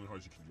 those are the only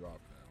hearts you can drop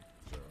now.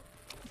 So.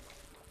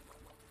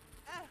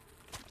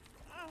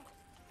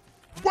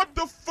 What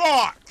the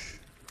fuck?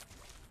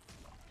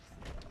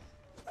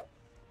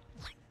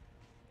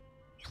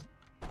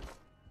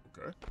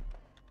 Okay.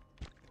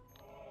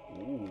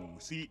 Ooh,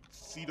 see,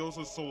 those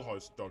are soul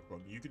hearts, Dark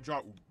Bug. You can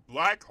drop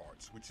black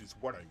hearts, which is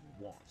what I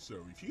want.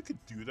 So if you could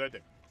do that,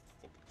 that'd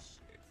be fucking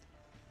sick.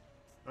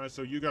 All right,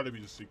 so you gotta be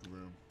the secret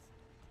room.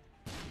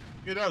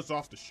 Yeah, that was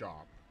off the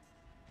shop.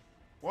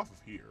 Off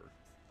of here.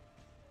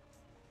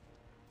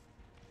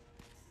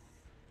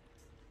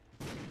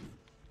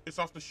 It's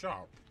off the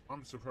shop.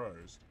 I'm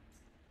surprised.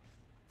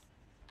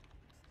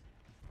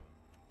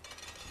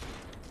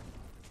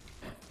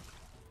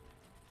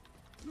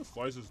 The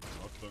flies is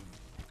nothing.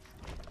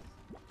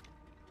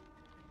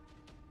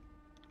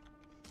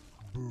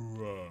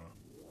 Bruh.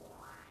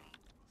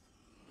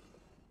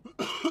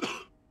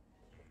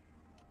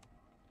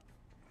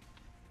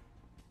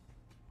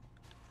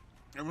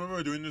 I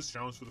remember doing this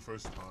challenge for the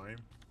first time.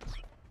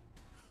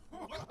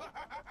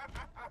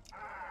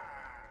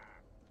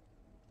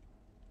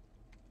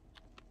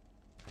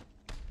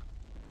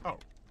 Oh.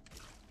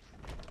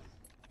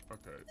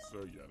 Okay, so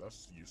yeah,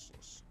 that's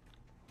useless.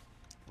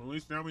 Well, at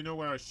least now we know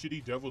what our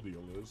shitty devil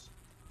deal is.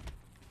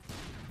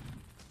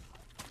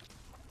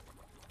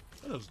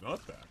 That is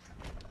not back.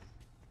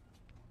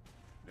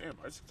 Damn,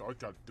 I just thought I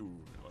got through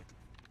like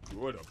a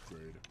good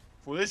upgrade.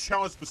 For this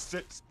challenge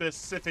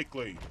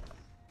specifically.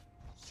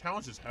 This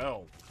challenge is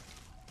hell.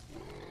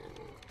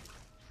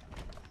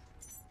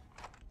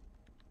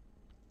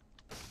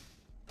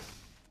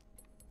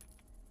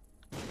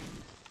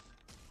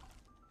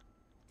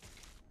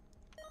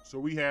 So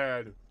we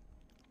had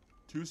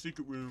 2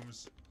 secret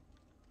rooms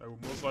that were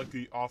most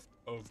likely off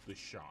of the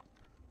shop.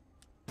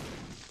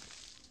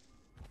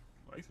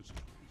 Life is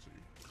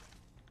crazy.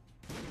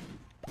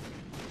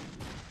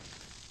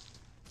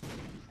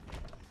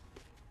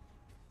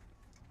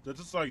 That's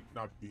just like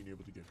not being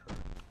able to get hurt.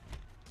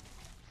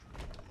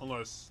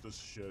 Unless this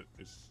shit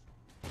is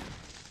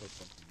does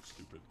something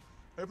stupid.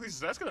 Hey, please,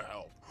 that's gonna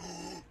help.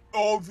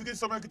 Oh, if we can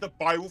somehow get the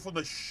Bible from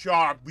the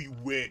shop, we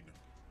win.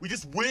 We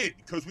just win,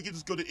 because we can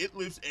just go to It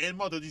Lives and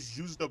Mother, just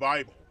use the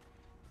Bible.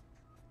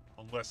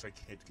 Unless I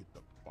can't get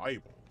the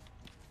Bible.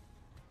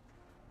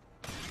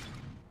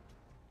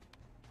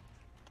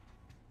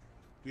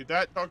 Get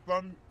that, Dark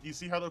Bum? You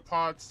see how the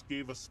pots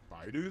gave us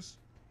spiders?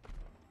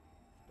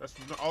 That's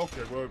not,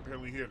 okay, well,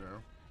 apparently here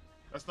now.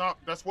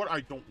 That's what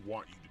I don't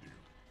want you to do.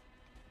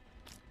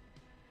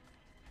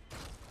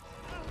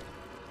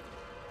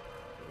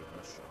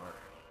 That shot.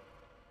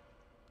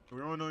 We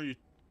don't know you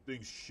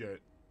think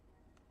shit.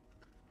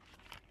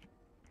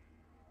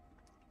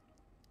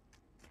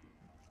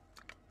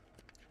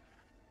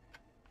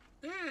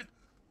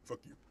 Fuck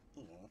you.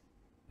 Aww.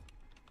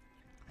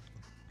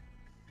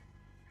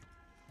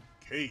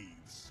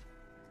 Caves.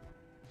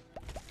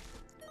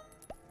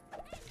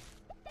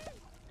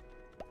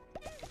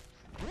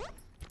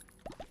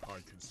 I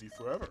can see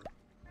forever.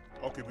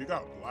 Okay, we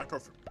got black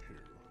heart from Pew.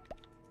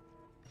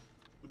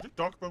 Did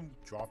Dark Bum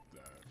drop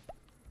that?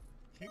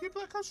 Can you get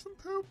black hearts from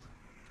poop?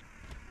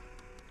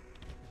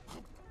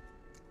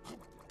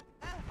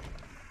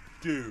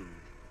 Dude.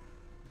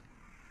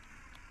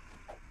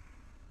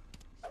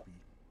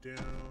 Speed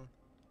down.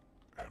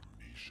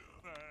 Amnesia.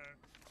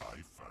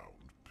 I found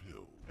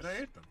pills. And I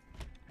ate them.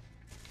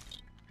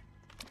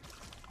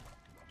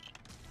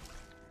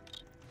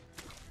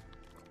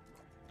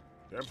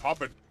 They're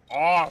popping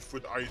off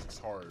with Isaac's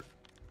heart.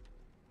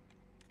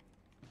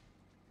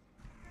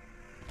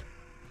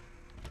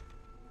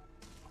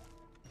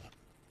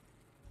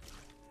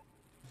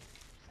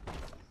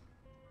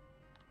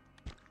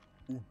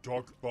 Ooh,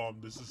 Dark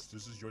Bomb, this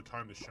is your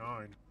time to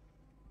shine.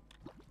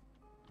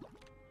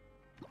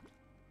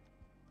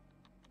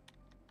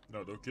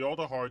 No, they'll get all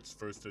the hearts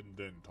first and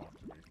then talk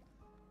to me.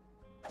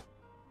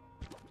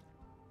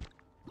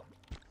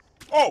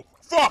 Oh,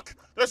 fuck!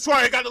 That's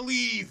why I gotta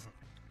leave!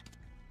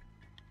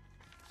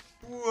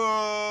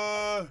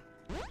 The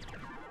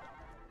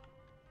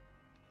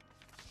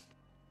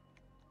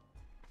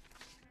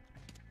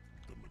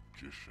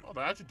magician. Oh,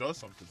 that actually does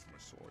something for my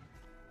sword.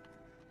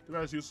 Too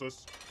bad it's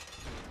useless.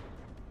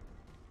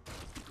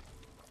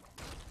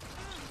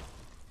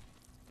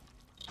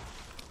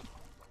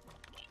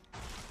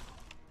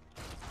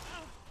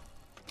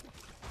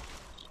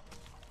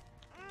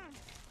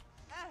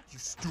 You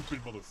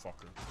stupid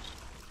motherfucker.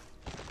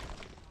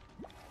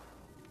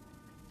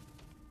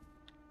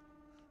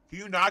 Can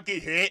you not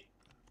get hit?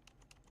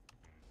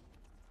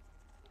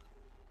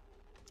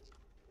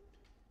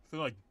 I feel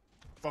like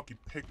fucking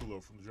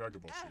Piccolo from the Dragon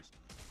Ball series.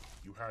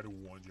 You had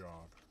one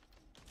job.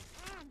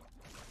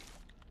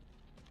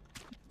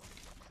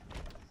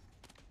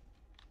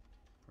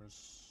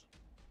 Press.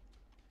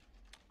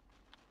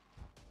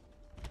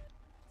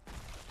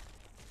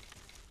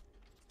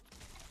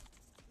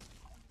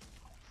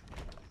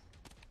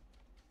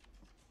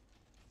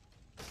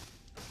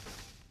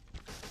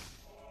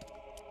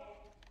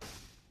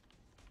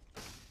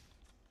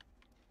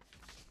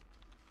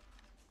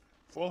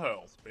 Full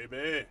health,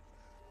 baby.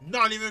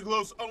 Not even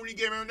close. Only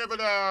gamer who never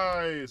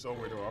dies. Oh,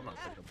 wait, no, I'm not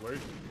taking a blade.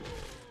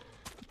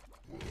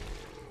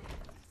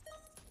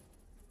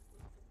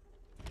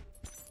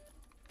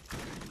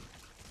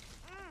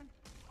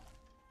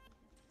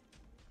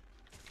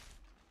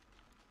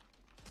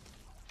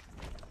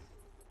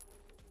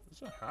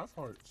 There's a half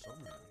heart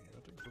somewhere in here. I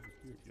think it's over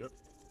here. Yep.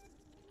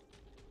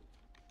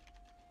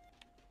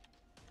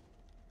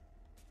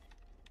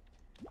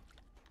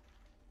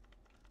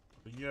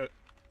 Nothing yet.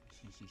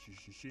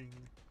 Shing.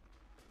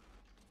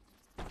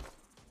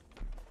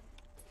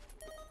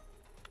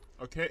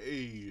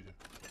 Arcade.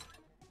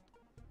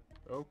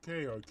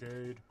 Okay,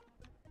 arcade.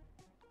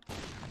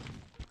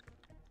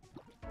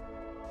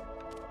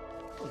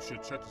 Oh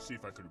shit, check to see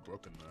if I could have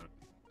broken that.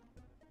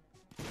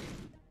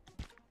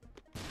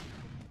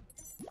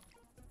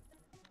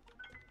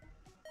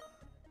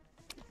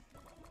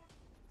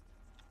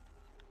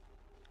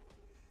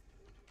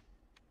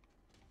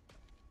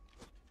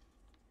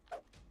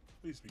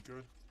 Please be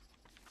good.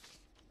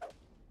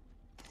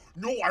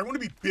 No, I want to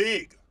be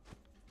big.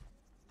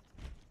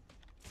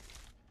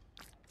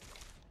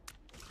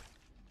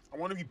 I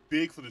want to be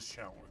big for this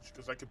challenge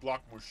because I could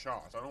block more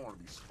shots. I don't want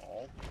to be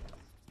small.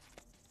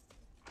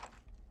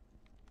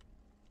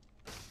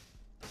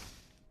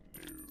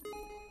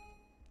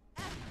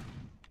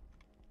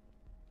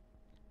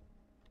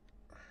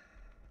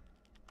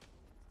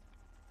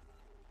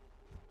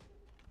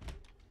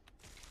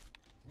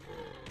 No.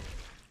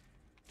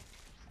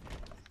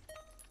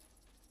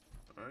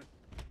 Alright.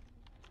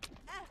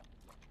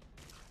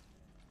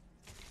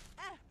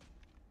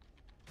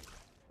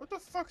 What the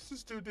fuck's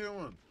this dude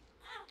doing?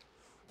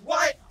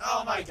 What?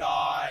 Oh my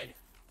god.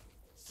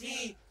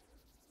 See?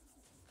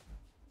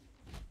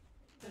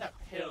 That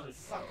pill is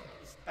fucking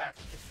is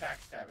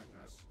backstabbing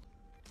us.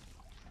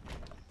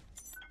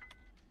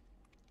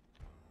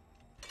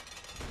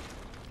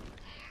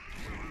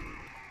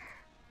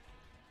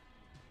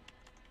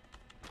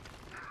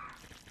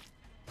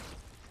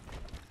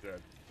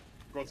 Dead.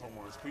 Growth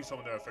hormones. Please tell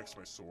me that affects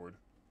my sword.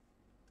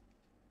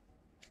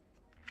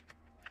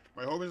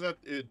 My hope is that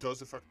it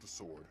does affect the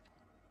sword.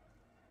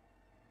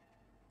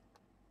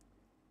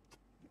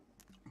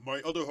 My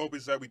other hope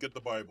is that we get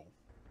the Bible.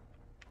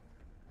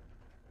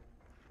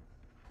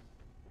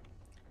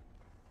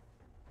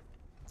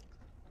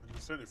 I'm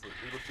sending for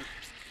able to.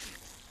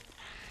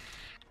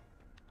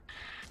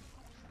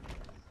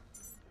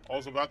 I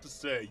was about to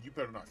say, you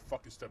better not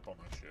fucking step on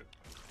that shit.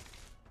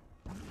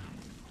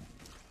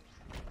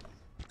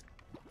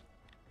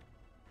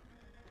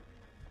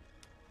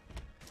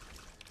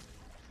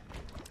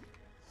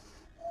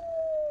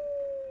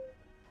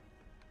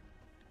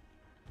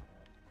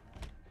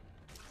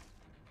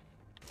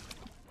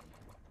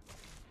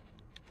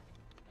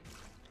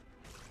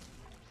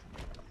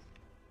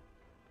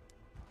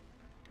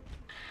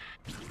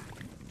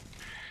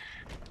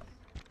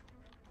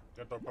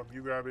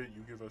 You grab it,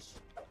 you give us.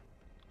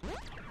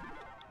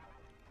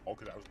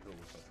 Okay, that was good.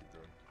 Was actually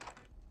good.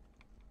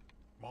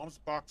 Mom's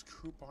box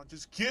coupon.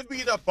 Just give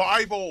me the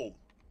Bible.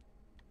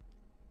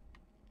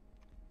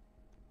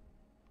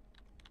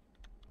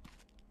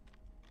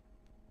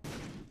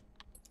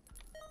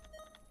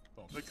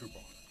 Oh, the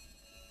coupon.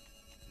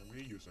 Let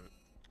me use it.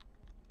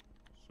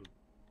 So,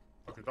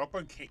 okay, that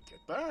one can't get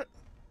that.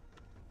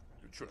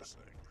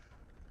 Interesting.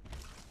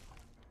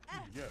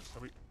 Yes, I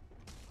mean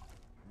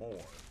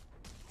more.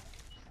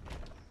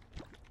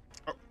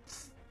 Oh,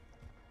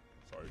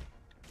 sorry.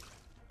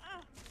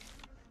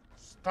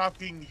 Stop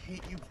getting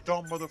hit, you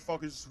dumb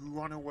motherfuckers who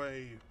run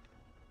away.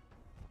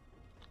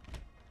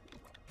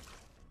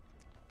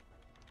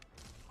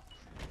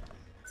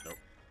 Nope.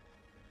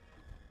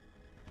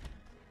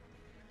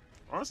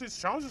 Honestly, this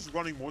challenge is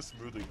running more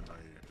smoothly than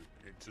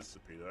I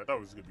anticipated. I thought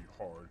it was gonna be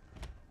hard.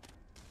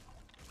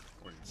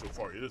 I mean, so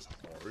far it is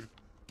hard.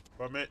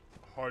 But I meant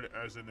hard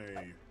as in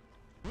a...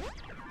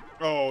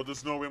 Oh,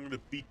 there's no way I'm gonna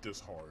beat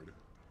this hard.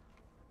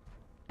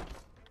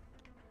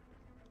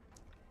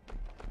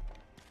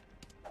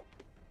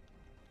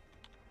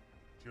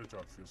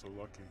 Teardrop feels so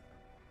lucky.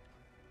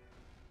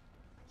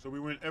 So we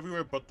went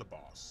everywhere but the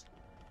boss.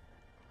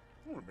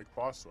 I want to make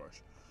boss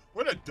rush.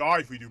 We're gonna die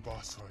if we do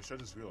boss rush, I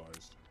just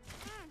realized.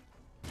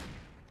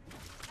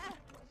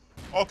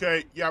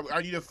 Okay, yeah,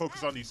 I need to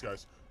focus on these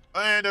guys.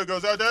 And there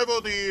goes our devil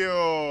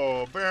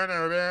deal!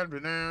 Banana.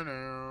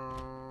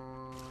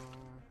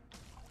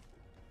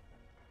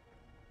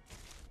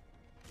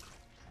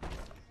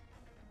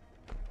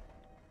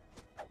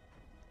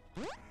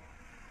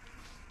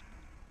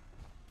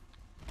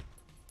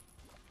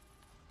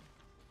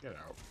 Get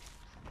out.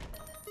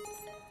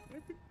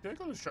 Maybe, did I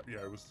go to the shop?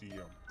 Yeah, it was the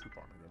coupon.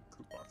 I got a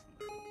coupon from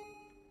there.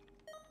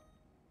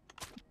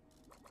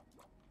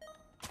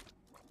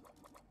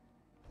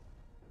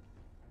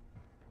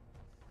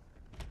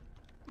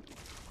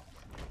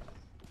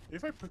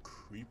 If I put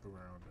creep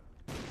around.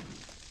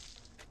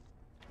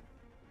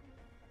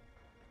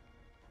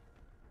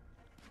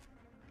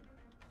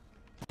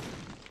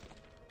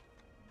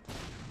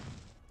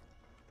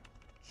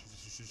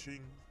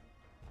 Shing.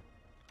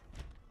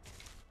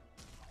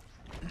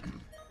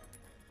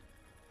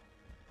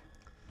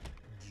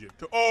 Shit.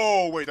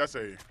 Oh, wait, that's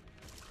a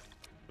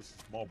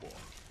small ball.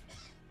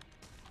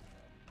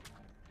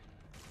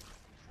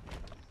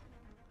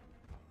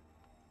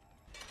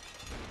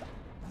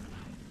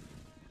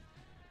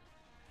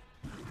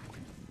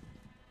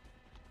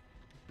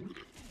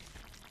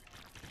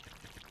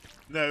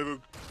 Never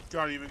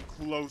got even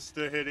close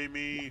to hitting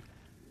me.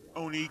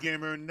 Oni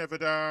Gamer never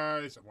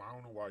dies. Well, I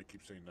don't know why I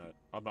keep saying that.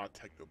 I'm not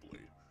Technoblade.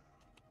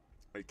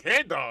 I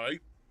can die.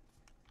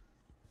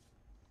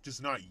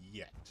 Just not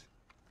yet.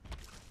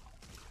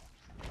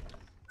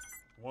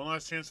 One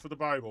last chance for the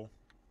Bible.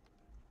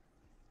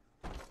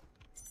 Look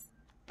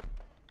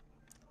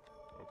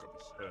up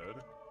his head.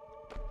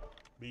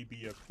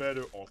 Maybe a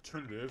better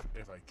alternative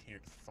if I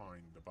can't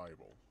find the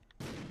Bible.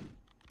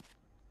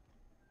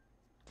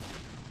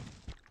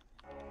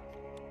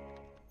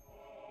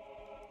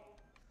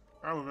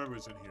 I remember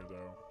it's in here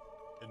though.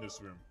 In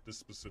this room. This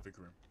specific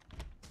room.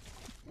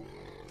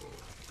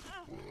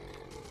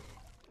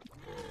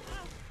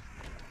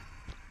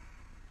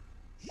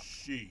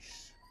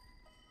 Sheesh.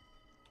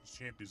 These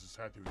champions just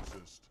had to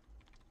exist.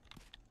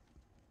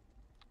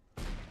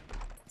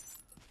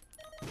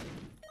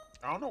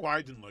 I don't know why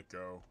I didn't let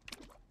go.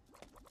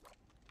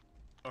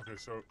 Okay,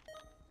 so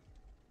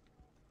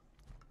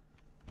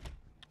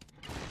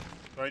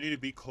I need to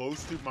be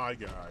close to my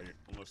guy,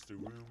 unless the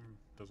room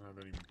doesn't have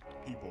any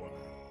people in it,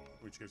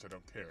 in which case I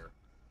don't care.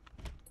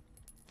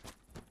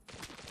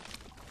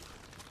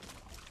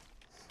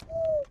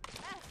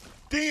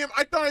 Damn,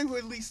 I thought I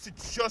released it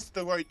just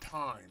the right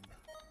time.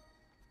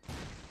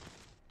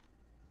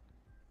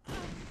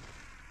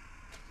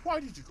 Why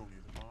did you go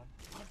near the bomb?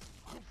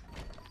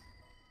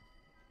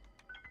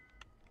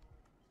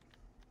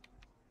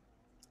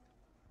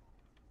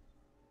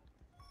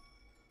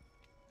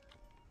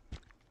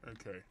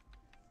 Okay.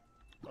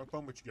 I'll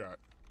bum what you got.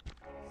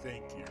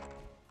 Thank you.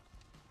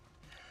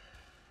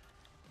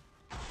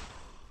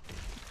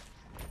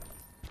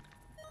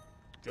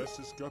 Guess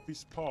this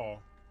Guppy's paw.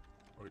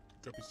 Or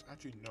Guppy's.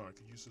 Actually, no, I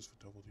could use this for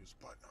double use,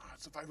 but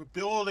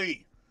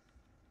survivability!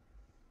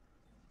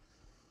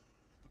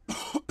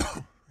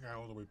 Yeah,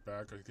 all the way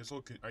back. I guess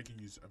I can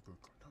use Emperor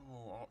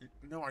card.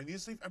 No, I need to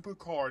save Emperor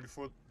card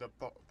for the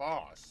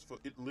boss. For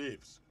It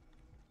Lives.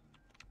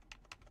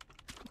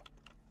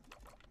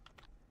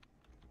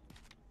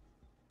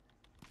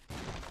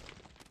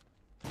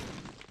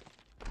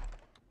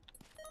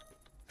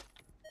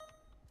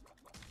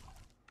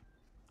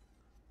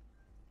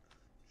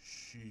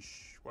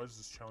 Sheesh. Why does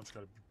this challenge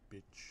gotta be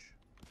bitch?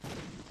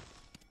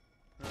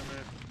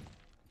 Hermit.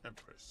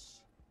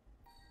 Empress.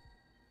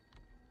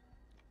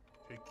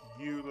 Take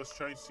you. Let's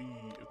try and see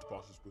if the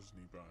boss was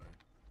nearby.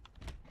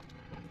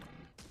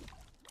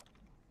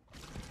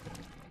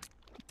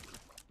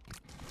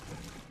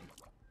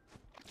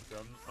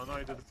 Okay,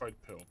 unidentified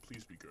pill.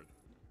 Please be good.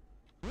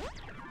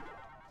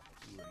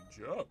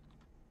 Range up.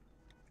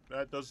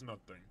 That does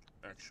nothing,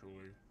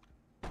 actually.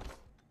 I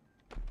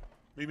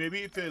mean, maybe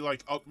if it,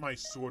 like, upped my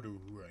sort of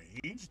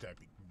range, that'd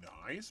be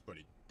nice, but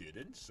it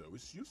didn't, so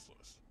it's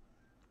useless.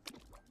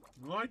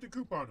 Like the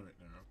coupon right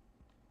now.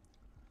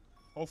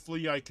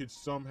 Hopefully I could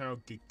somehow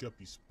get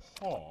Guppy's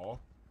paw.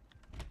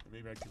 And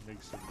maybe I can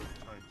make some good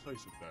time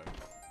place with that.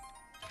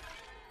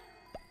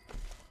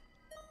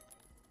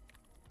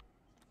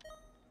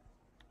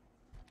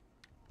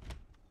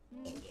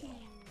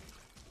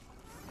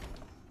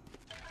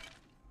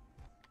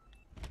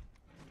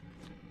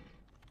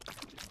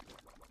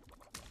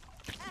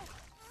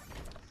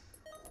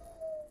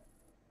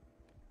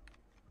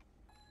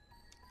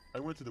 I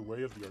went to the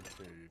way of the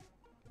arcade.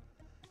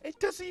 It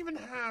doesn't even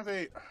have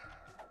a...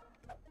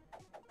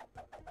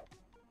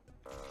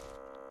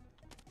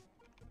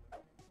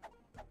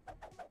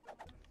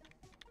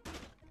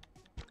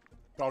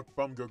 Dog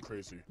bum go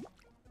crazy.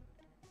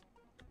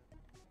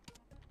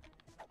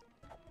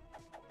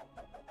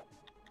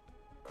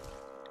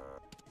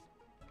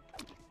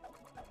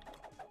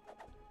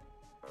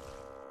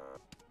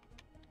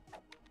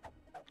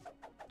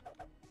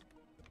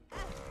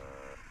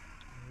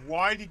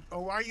 Why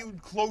are you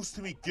close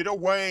to me? Get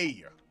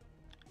away!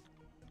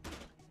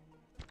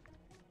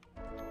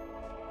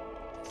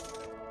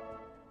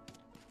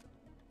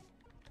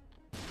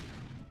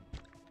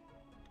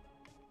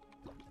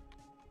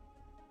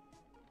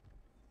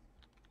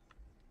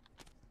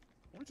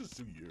 I'll just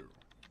do you.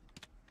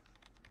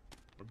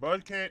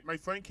 My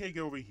friend can't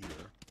get over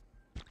here.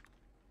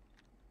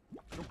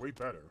 You're way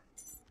better.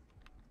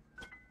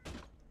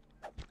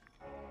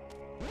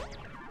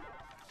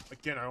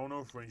 Again, I don't know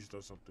if range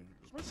does something.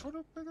 Is my sword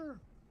up bigger?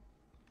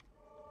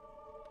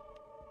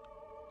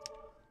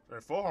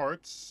 Alright, full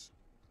hearts.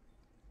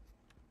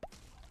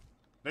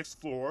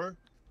 Next floor.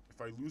 If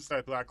I lose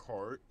that black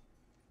heart,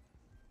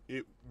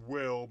 it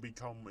will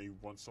become a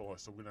 1 soul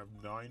heart. So we're gonna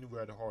have 9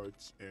 red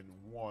hearts and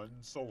 1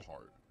 soul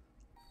heart.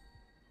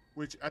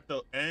 Which at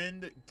the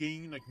end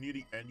game, like near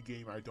the end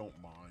game, I don't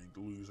mind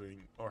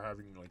losing or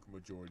having like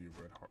majority of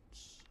red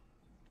hearts.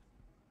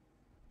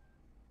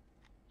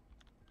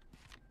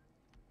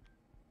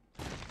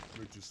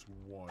 With just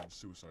 1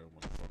 suicidal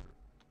motherfucker.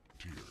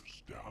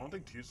 Tears down. I don't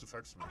think tears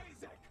affects me.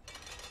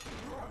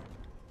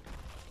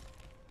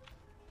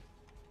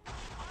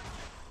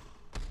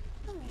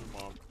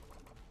 Mom.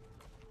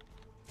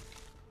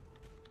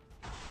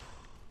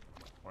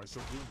 Why so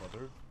blue,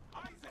 mother?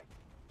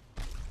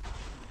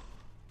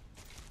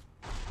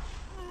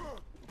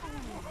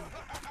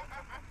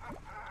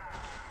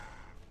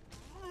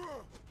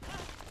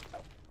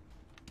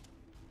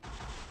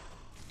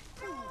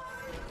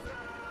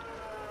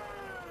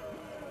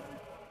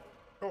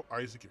 Oh,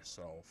 Isaac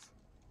yourself.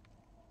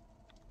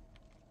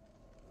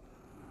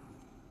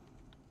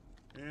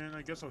 And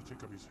I guess I'll take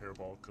Guppy's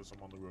hairball because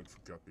I'm on the road for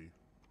Guppy.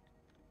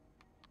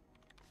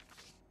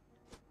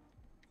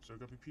 So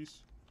Guppy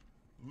piece.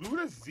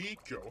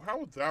 Ludovico, how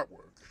would that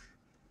work?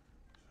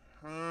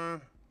 I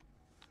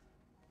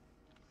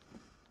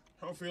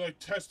don't feel like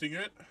testing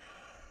it.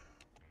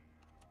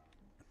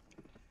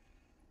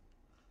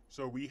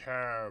 So we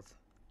have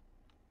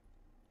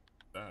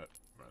that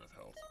amount of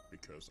health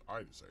because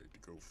I decided to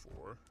go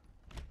for.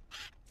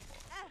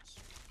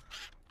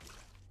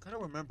 Gotta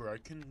remember, I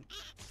can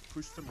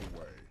push them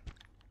away.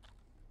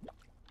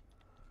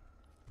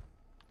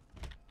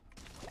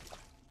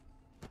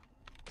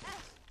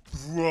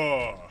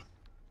 Bruh!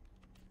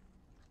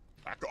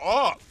 Back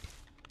up!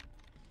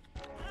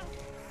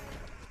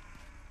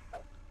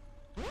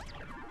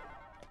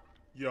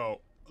 Yo,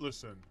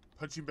 listen.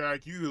 Punching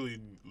bag, you really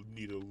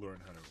need to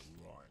learn how to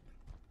run.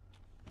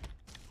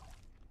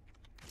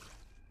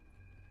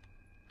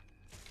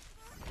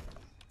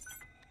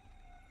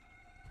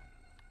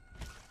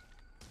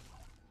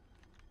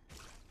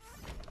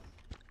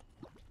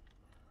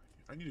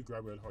 I need to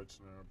grab red hearts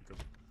now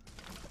because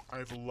I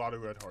have a lot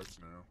of red hearts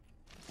now.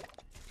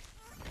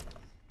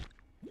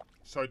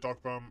 Sorry,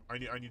 Doc Bum. I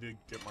need to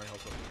get my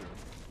health up too.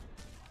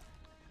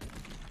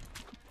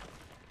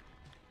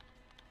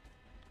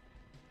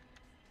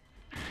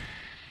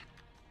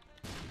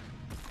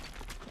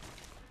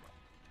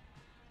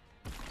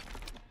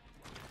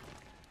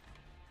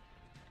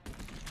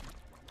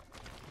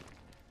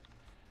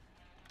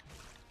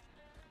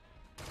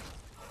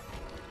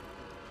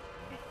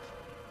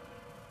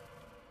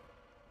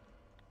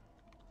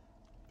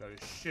 That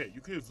is shit.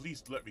 You could have at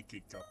least let me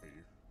get Guppy,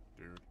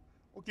 dude.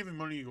 Or give him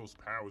Money Eagle's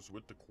powers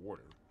with the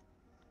quarter.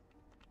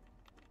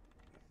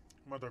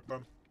 Mother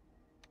bum.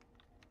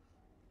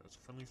 That's a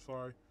friendly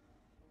fly.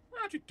 Why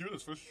don't you do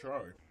this? Let's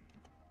try.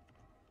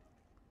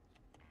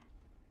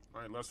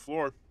 Alright, last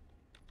floor.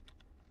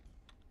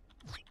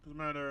 Doesn't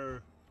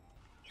matter.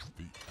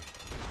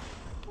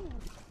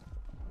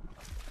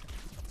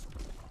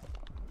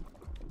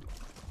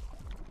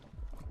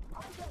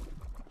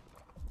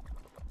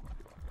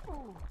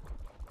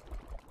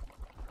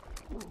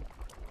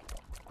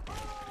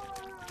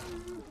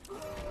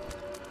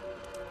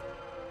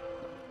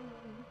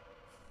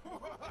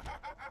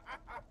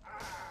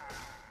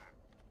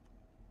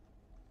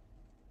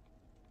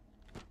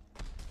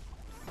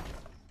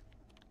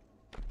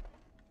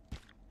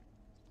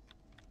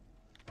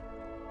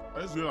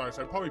 I just realized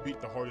I probably beat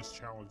the hardest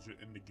challenge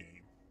in the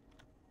game.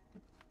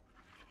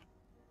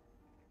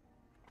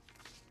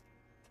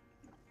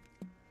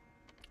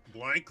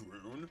 Blank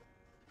rune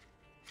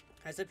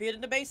has appeared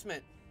in the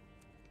basement.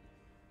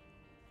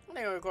 I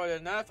think I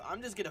recorded enough.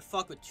 I'm just gonna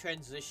fuck with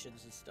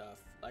transitions and stuff,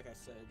 like I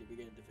said at the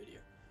beginning of the video.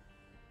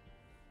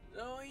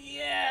 So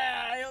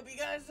yeah, I hope you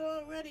guys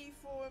are ready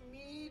for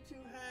me to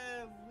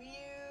have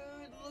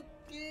weird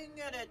looking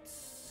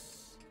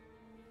edits.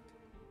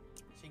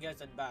 See you guys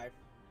then, bye.